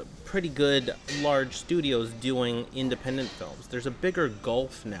these pretty good large studios doing independent films. There's a bigger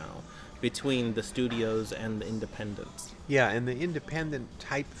gulf now between the studios and the independents. Yeah, and the independent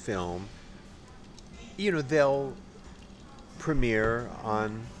type film, they'll premiere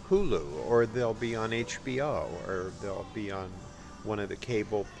on Hulu, or they'll be on HBO, or they'll be on one of the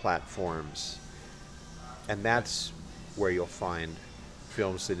cable platforms. And that's where you'll find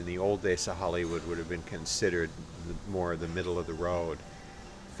films that in the old days of Hollywood would have been considered more the middle of the road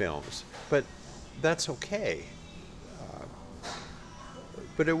films. But that's okay.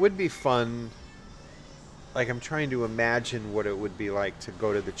 But it would be fun. I'm trying to imagine what it would be like to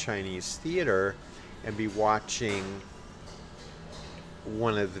go to the Chinese theater and be watching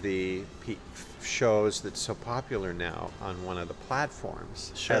one of the shows that's so popular now on one of the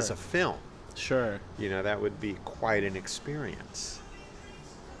platforms as a film. Sure. That would be quite an experience.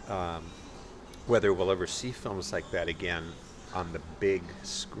 Whether we'll ever see films like that again on the big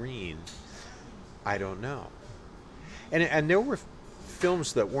screen, I don't know. And there were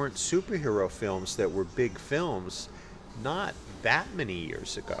films that weren't superhero films that were big films not that many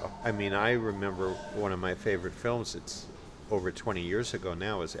years ago. I mean, I remember one of my favorite films, it's over 20 years ago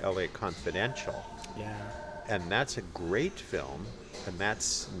now, is L.A. Confidential. Yeah. And that's a great film, and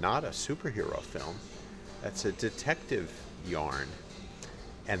that's not a superhero film. That's a detective yarn.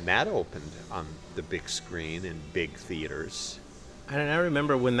 And that opened on the big screen in big theaters. And I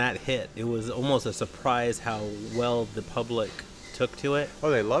remember when that hit, it was almost a surprise how well the public took to it.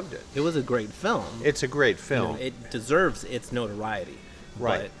 Oh, they loved it. It was a great film. It's a great film. It deserves its notoriety.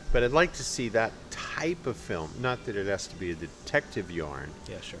 Right. But I'd like to see that type of film, not that it has to be a detective yarn.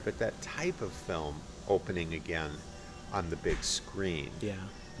 Yeah, sure. But that type of film opening again on the big screen. Yeah.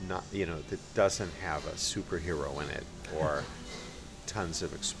 Not, that doesn't have a superhero in it or tons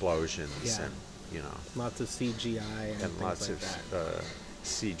of explosions and, lots of CGI and things lots like of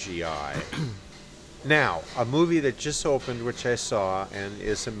CGI. Now, a movie that just opened, which I saw and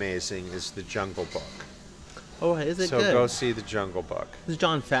is amazing, is The Jungle Book. Oh, is it good? So go see The Jungle Book. This is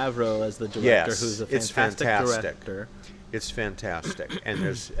Jon Favreau as the director, Yes, who's a it's fantastic fantastic. director. It's fantastic, and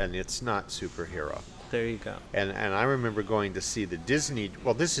it's not superhero. There you go. And I remember going to see the Disney.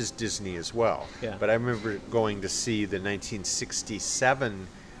 Well, this is Disney as well. Yeah. But I remember going to see the 1967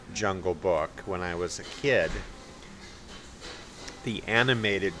 Jungle Book when I was a kid. The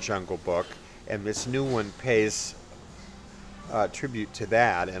animated Jungle Book, and this new one pays tribute to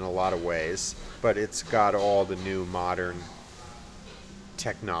that in a lot of ways. But it's got all the new modern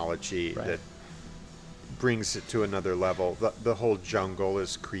technology that brings it to another level. The whole jungle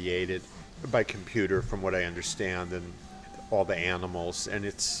is created by computer, from what I understand, and all the animals, and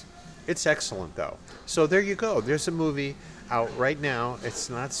it's excellent though. So there you go. There's a movie out right now. It's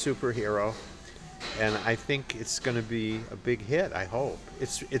not superhero, and I think it's going to be a big hit. I hope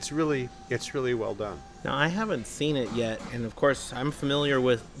it's really well done. Now, I haven't seen it yet, and of course, I'm familiar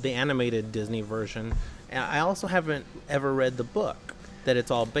with the animated Disney version. And I also haven't ever read the book that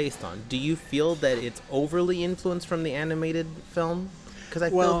it's all based on. Do you feel that it's overly influenced from the animated film? Because I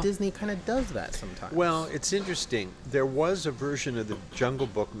feel Disney kind of does that sometimes. Well, it's interesting. There was a version of the Jungle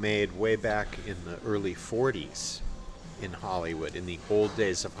Book made way back in the early 40s. in Hollywood, in the old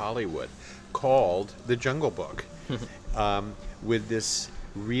days of Hollywood, called The Jungle Book, with this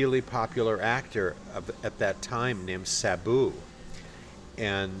really popular actor at that time named Sabu.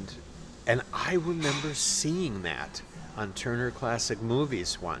 And I remember seeing that on Turner Classic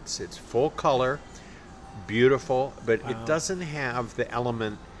Movies once. It's full color, beautiful, but it doesn't have the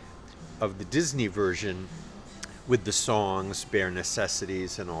element of the Disney version with the songs, Bare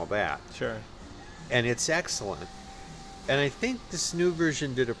Necessities, and all that. Sure. And it's excellent. And I think this new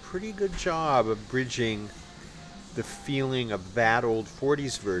version did a pretty good job of bridging the feeling of that old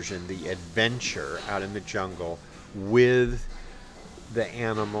 40s version, the adventure out in the jungle, with the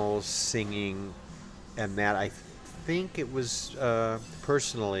animals singing, and that I think it was,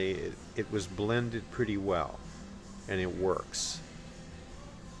 personally, it was blended pretty well, and it works.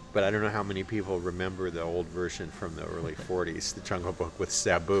 But I don't know how many people remember the old version from the early 40s, The Jungle Book with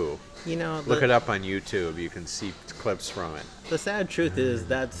Sabu. You know, look it up on YouTube. You can see clips from it. The sad truth is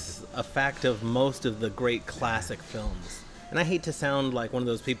that's a fact of most of the great classic films. And I hate to sound like one of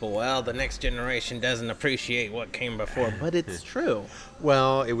those people, well, the next generation doesn't appreciate what came before, but it's true.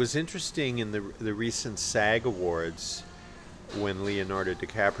 Well, it was interesting in the recent SAG Awards when Leonardo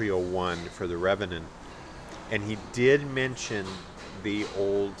DiCaprio won for The Revenant, and he did mention the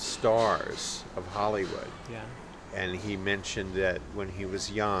old stars of Hollywood. Yeah. And he mentioned that when he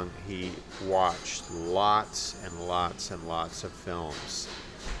was young, he watched lots and lots and lots of films.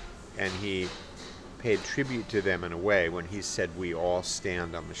 And he paid tribute to them in a way when he said, "We all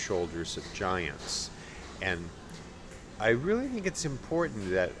stand on the shoulders of giants." And I really think it's important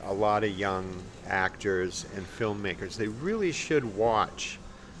that a lot of young actors and filmmakers, they really should watch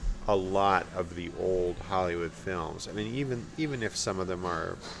a lot of the old Hollywood films. I mean, even if some of them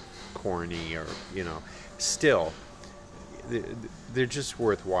are corny or, still, they're just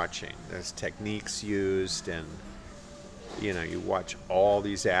worth watching. There's techniques used, and, you watch all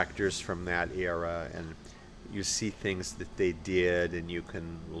these actors from that era, and you see things that they did, and you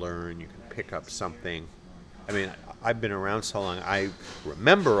can learn, you can pick up something. I mean, I've been around so long, I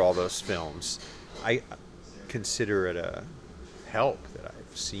remember all those films. I consider it a help that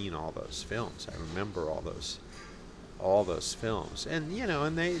I've seen all those films. I remember all those films, and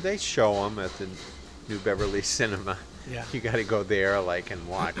and they show them at the New Beverly Cinema. Yeah, you got to go there and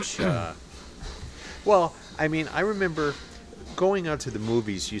watch. Well, I mean, I remember going out to the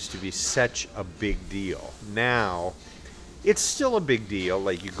movies used to be such a big deal. Now, it's still a big deal.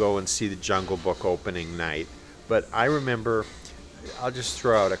 Like, you go and see The Jungle Book opening night, but I remember, I'll just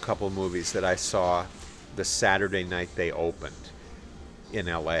throw out a couple movies that I saw the Saturday night they opened in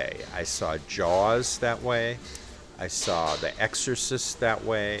LA. I saw Jaws that way. I saw The Exorcist that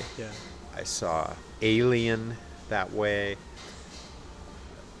way. Yeah. I saw Alien that way.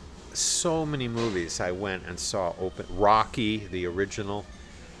 So many movies I went and saw open. Rocky, the original.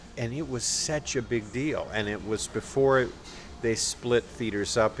 And it was such a big deal. And it was before they split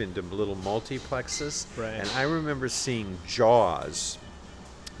theaters up into little multiplexes. Right. And I remember seeing Jaws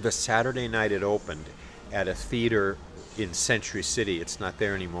the Saturday night it opened at a theater in Century City. It's not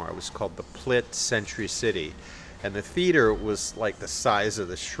there anymore. It was called the Plitt Century City. And the theater was like the size of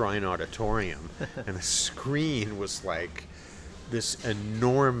the Shrine Auditorium. And the screen was like this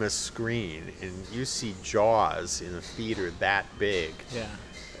enormous screen. And you see Jaws in a theater that big. Yeah.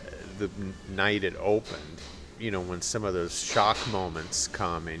 The night it opened, when some of those shock moments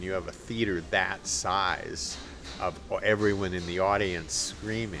come and you have a theater that size of everyone in the audience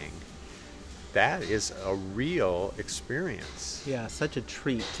screaming, that is a real experience. Yeah, such a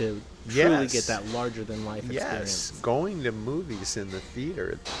treat to truly get that larger-than-life experience. Yes, going to movies in the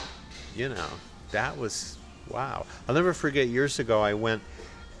theater, that was, wow. I'll never forget, years ago I went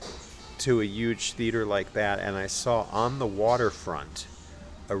to a huge theater like that, and I saw on the waterfront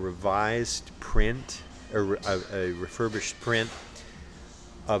a revised print, a refurbished print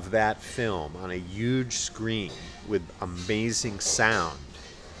of that film on a huge screen with amazing sound.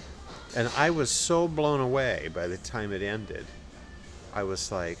 And I was so blown away by the time it ended. I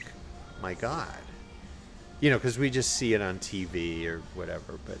was like, my God. Because we just see it on TV or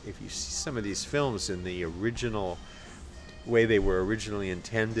whatever. But if you see some of these films in the original way they were originally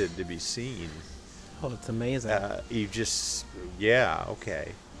intended to be seen. Oh, it's amazing. You just, yeah,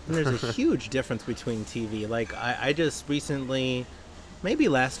 okay. And there's a huge difference between TV. Like, I just recently, maybe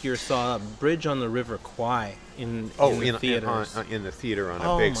last year, saw Bridge on the River Kwai in the theaters. In the theater on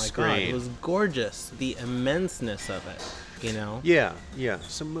a big screen. Oh my God, it was gorgeous. The immenseness of it, Yeah.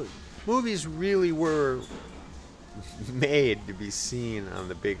 Some movies really were made to be seen on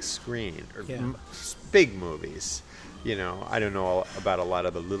the big screen, or Yeah. big movies. You know, I don't know about a lot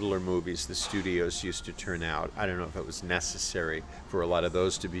of the littler movies the studios used to turn out. I don't know if it was necessary for a lot of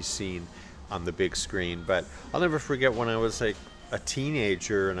those to be seen on the big screen. But I'll never forget when I was like a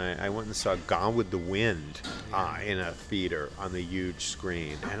teenager and I went and saw Gone with the Wind in a theater on the huge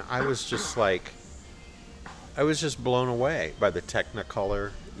screen. And I was just like, I was just blown away by the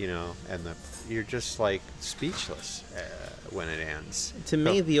Technicolor, you know, and you're just like speechless when it ends. To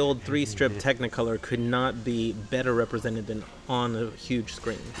me, the old 3-strip Technicolor could not be better represented than on a huge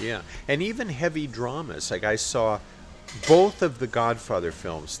screen. Yeah, and even heavy dramas. Like I saw both of the Godfather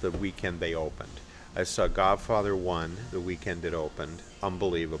films the weekend they opened. I saw Godfather 1 the weekend it opened.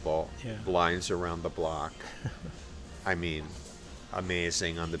 Unbelievable. Yeah. Lines around the block. I mean,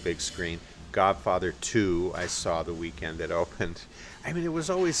 amazing on the big screen. Godfather 2 I saw the weekend it opened. I mean, it was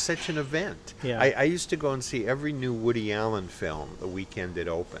always such an event. Yeah. I used to go and see every new Woody Allen film the weekend it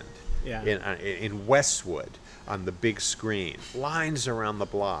opened. Yeah. In Westwood on the big screen. Lines around the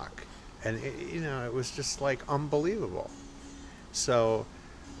block. And, it was just like unbelievable. So,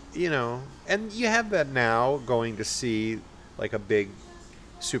 and you have that now going to see like a big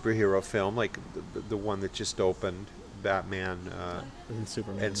superhero film, like the one that just opened, Batman And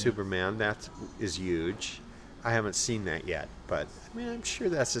Superman. That is huge. I haven't seen that yet, but I mean, I'm sure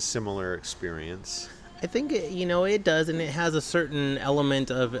that's a similar experience. I think, it does, and it has a certain element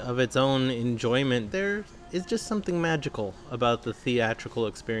of its own enjoyment. There is just something magical about the theatrical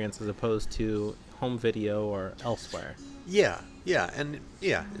experience as opposed to home video or elsewhere. Yeah,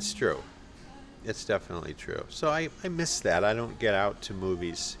 it's true. It's definitely true. So I miss that. I don't get out to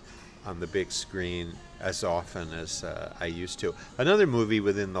movies on the big screen as often as I used to. Another movie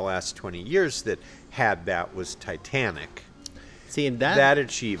within the last 20 years that had that was Titanic. See, that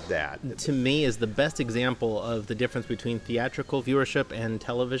achieved that. To me, is the best example of the difference between theatrical viewership and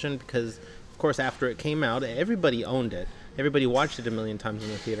television, because, of course, after it came out, everybody owned it. Everybody watched it a million times in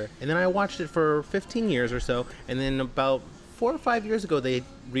the theater. And then I watched it for 15 years or so, and then about 4 or 5 years ago, they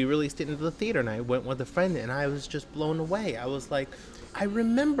re-released it into the theater, and I went with a friend, and I was just blown away. I was like, I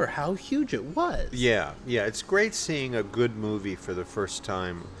remember how huge it was. Yeah, it's great seeing a good movie for the first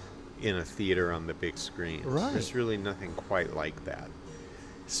time in a theater on the big screen. Right. There's really nothing quite like that.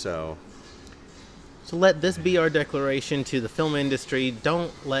 So let this be our declaration to the film industry.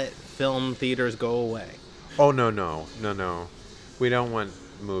 Don't let film theaters go away. Oh, no. We don't want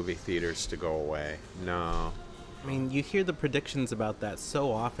movie theaters to go away. No. I mean, you hear the predictions about that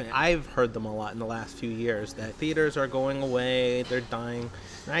so often. I've heard them a lot in the last few years, that theaters are going away, they're dying.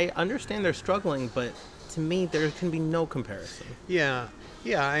 And I understand they're struggling, but to me, there can be no comparison. Yeah.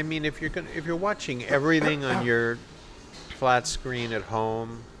 I mean, if you're watching everything on your flat screen at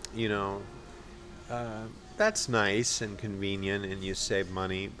home, that's nice and convenient, and you save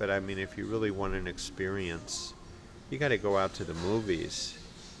money. But I mean, if you really want an experience, you got to go out to the movies,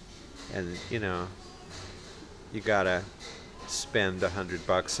 and you gotta spend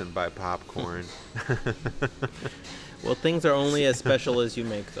 $100 and buy popcorn. Well, things are only as special as you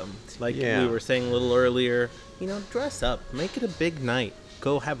make them. Like we were saying a little earlier, dress up, make it a big night.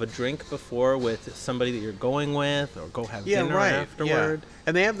 Go have a drink before with somebody that you're going with, or go have dinner afterward. Yeah.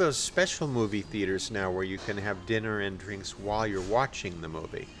 And they have those special movie theaters now where you can have dinner and drinks while you're watching the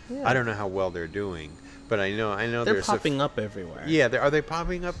movie. Yeah. I don't know how well they're doing, but I know they're popping up everywhere. Yeah, are they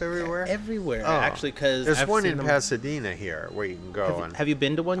popping up everywhere? Everywhere, actually, because there's one in Pasadena here where you can go. Have you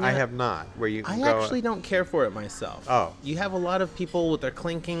been to one yet? I have not. Where you can go. I actually don't care for it myself. Oh. You have a lot of people with their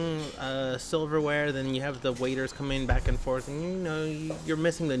clinking silverware, then you have the waiters coming back and forth, and you're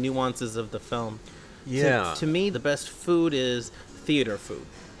missing the nuances of the film. Yeah. To me, the best food is theater food.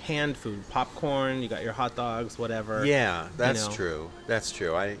 Hand food, popcorn, you got your hot dogs, whatever. Yeah, that's true. That's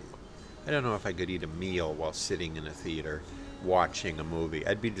true. I don't know if I could eat a meal while sitting in a theater watching a movie.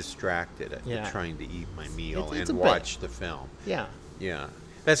 I'd be distracted at trying to eat my meal and watch the film. Yeah. Yeah.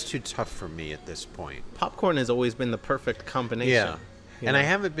 That's too tough for me at this point. Popcorn has always been the perfect combination. Yeah. And I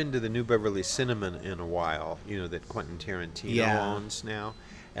haven't been to the New Beverly Cinema in a while, that Quentin Tarantino owns now.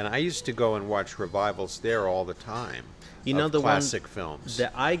 And I used to go and watch revivals there all the time. The classic films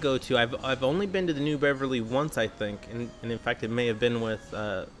that I go to, I've only been to the New Beverly once, I think, and in fact it may have been with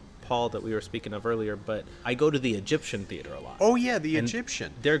Paul that we were speaking of earlier, but I go to the Egyptian Theater a lot. Oh yeah, the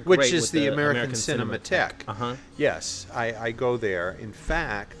Egyptian. They're great, which is with the American Cinematheque. Uh-huh. Yes, I go there. In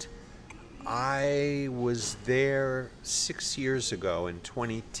fact, I was there 6 years ago in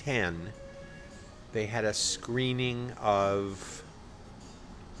 2010. They had a screening of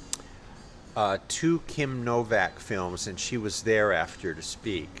 2 Kim Novak films, and she was there after to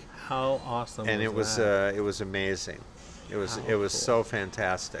speak. How awesome! And was it was amazing. It was cool. so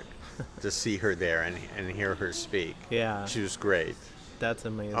fantastic to see her there and hear her speak. Yeah. She was great. That's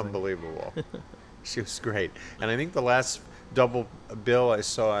amazing. Unbelievable. She was great. And I think the last double bill I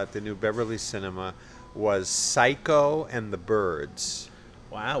saw at the New Beverly Cinema was Psycho and the Birds.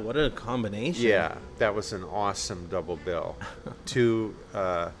 Wow, what a combination. Yeah, that was an awesome double bill. Two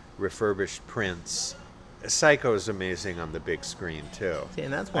refurbished prints. Psycho is amazing on the big screen, too. See,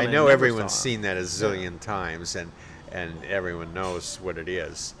 and that's one I know never everyone's saw. seen that a zillion times, and everyone knows what it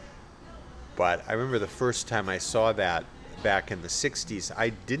is. But I remember the first time I saw that back in the 60s, I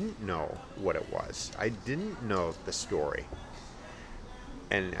didn't know what it was. I didn't know the story.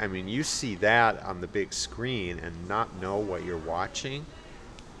 And, I mean, you see that on the big screen and not know what you're watching.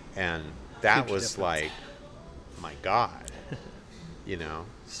 And that Huge was difference. like, my God. You know?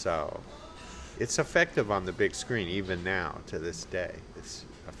 So, it's effective on the big screen, even now, to this day. It's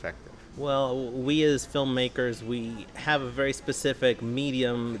effective. Well, we as filmmakers, we have a very specific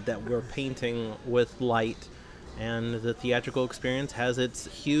medium that we're painting with light, and the theatrical experience has its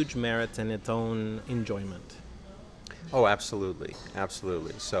huge merits and its own enjoyment. Oh, absolutely.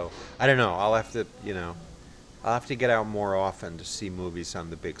 Absolutely. So, I don't know. I'll have to get out more often to see movies on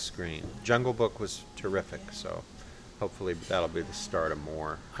the big screen. Jungle Book was terrific, so hopefully that'll be the start of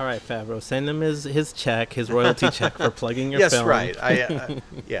more. All right, Favreau, send him his check, his royalty check for plugging your Yes, film. right.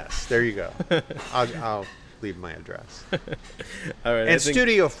 Yes, there you go. I'll leave my address. All right, And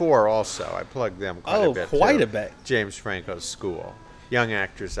Studio 4 also. I plugged them quite a bit. quite too. a bit. James Franco's school. Young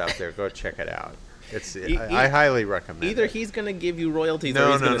actors out there, go check it out. I highly recommend Either it. he's going to give you royalties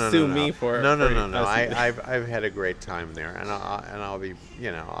or he's going to sue me for No. for- I've had a great time there, and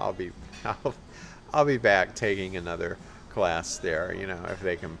I'll be back taking another class there. If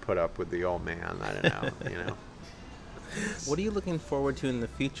they can put up with the old man, I don't know. What are you looking forward to in the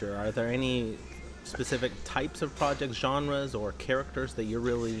future? Are there any specific types of projects, genres, or characters that you're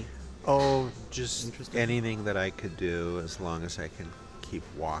really... Oh, just Interesting. anything that I could do as long as I can keep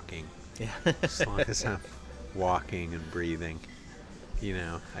walking. Yeah. As long as I'm walking and breathing,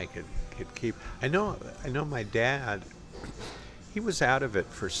 I could keep. I know my dad. He was out of it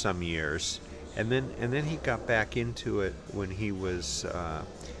for some years, and then he got back into it when he was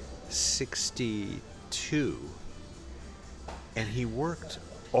 62, and he worked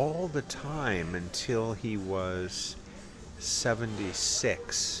all the time until he was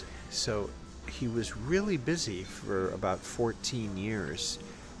 76. So he was really busy for about 14 years.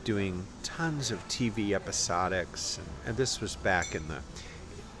 Doing tons of TV episodics, and this was back in the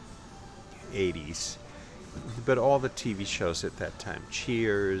 80s. But all the TV shows at that time,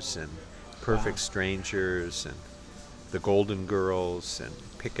 Cheers and Perfect Wow. Strangers and The Golden Girls and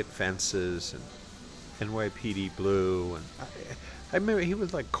Picket Fences and NYPD Blue. And I remember he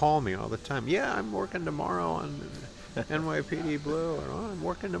would call me all the time. Yeah, I'm working tomorrow on NYPD Blue. Or, oh, I'm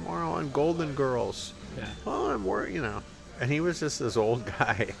working tomorrow on Golden Girls. Yeah. Oh, I'm working, And he was just this old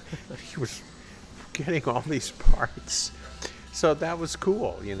guy. He was getting all these parts. So that was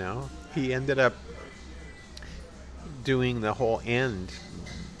cool, He ended up doing the whole end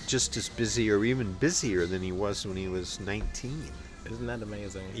just as busy or even busier than he was when he was 19. Isn't that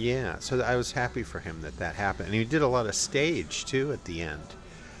amazing? Yeah, so I was happy for him that happened. And he did a lot of stage, too, at the end.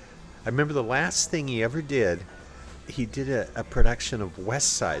 I remember the last thing he ever did, he did a production of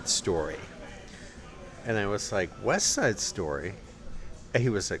West Side Story. And I was like, West Side Story? And he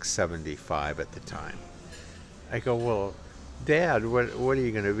was 75 at the time. I go, well, Dad, what are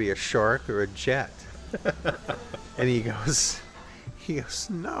you going to be, a shark or a jet? And he goes,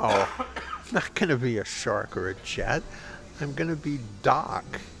 no, I'm not going to be a shark or a jet. I'm going to be Doc,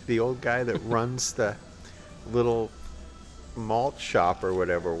 the old guy that runs the little malt shop or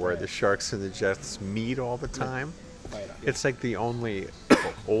whatever where the sharks and the jets meet all the time. It's like the only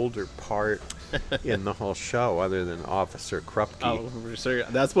older part in the whole show other than Officer Krupke. Oh, sure.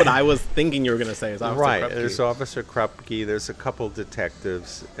 That's what I was thinking you were going to say. Is Officer Right, Krupke. there's Officer Krupke, there's a couple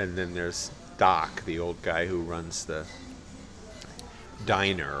detectives, and then there's Doc, the old guy who runs the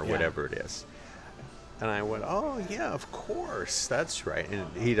diner or whatever it is. And I went, oh, yeah, of course, that's right. And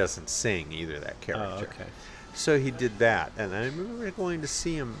he doesn't sing either, that character. Oh, okay. So he did that, and I remember going to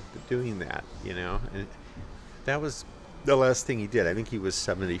see him doing that, and that was the last thing he did. I think he was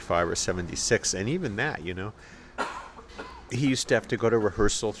 75 or 76, and even that, he used to have to go to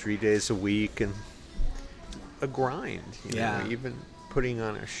rehearsal 3 days a week, and a grind, Yeah. Even putting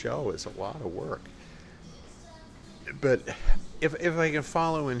on a show is a lot of work. But if I can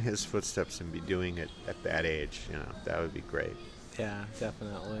follow in his footsteps and be doing it at that age, that would be great. Yeah,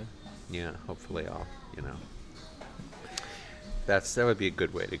 definitely. Yeah, hopefully I'll, that would be a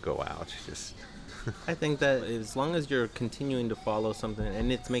good way to go out. Just I think that as long as you're continuing to follow something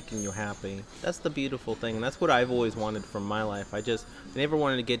and it's making you happy, that's the beautiful thing. And that's what I've always wanted from my life. I never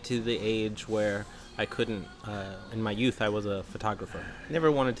wanted to get to the age where I couldn't, in my youth I was a photographer. I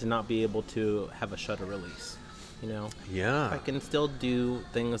never wanted to not be able to have a shutter release, you know? Yeah. If I can still do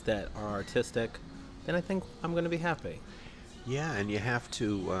things that are artistic, then I think I'm going to be happy. Yeah, and you have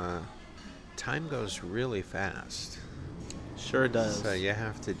to, time goes really fast. Sure does. So you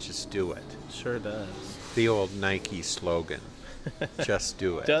have to just do it. Sure does. The old Nike slogan, just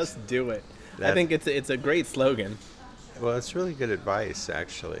do it. Just do it. I think it's a great slogan. Well, it's really good advice,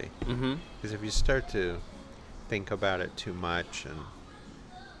 actually. Mm-hmm. Because if you start to think about it too much, and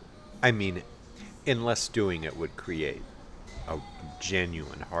I mean, unless doing it would create a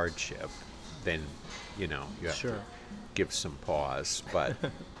genuine hardship, then, you know, you have to give some pause. But,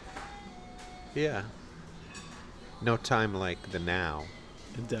 yeah. No time like the now.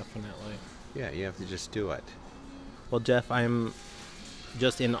 Definitely. Yeah, you have to just do it. Well, Jeff, I'm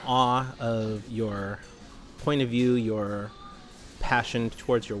just in awe of your point of view, your passion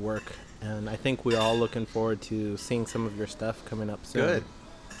towards your work, and I think we're all looking forward to seeing some of your stuff coming up soon. Good.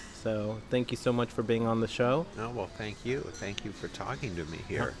 So thank you so much for being on the show. Oh, well, thank you. Thank you for talking to me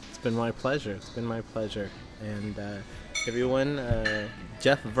here. It's been my pleasure. It's been my pleasure. And everyone,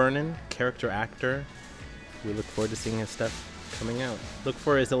 Jeff Vernon, character actor, we look forward to seeing his stuff coming out. Look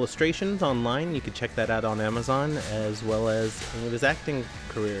for his illustrations online. You can check that out on Amazon, as well as his acting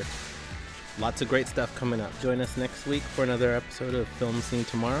career. Lots of great stuff coming up. Join us next week for another episode of Film Seen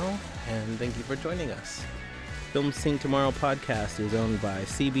Tomorrow, and thank you for joining us. Film Seen Tomorrow podcast is owned by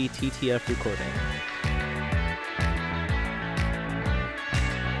CBTTF Recording.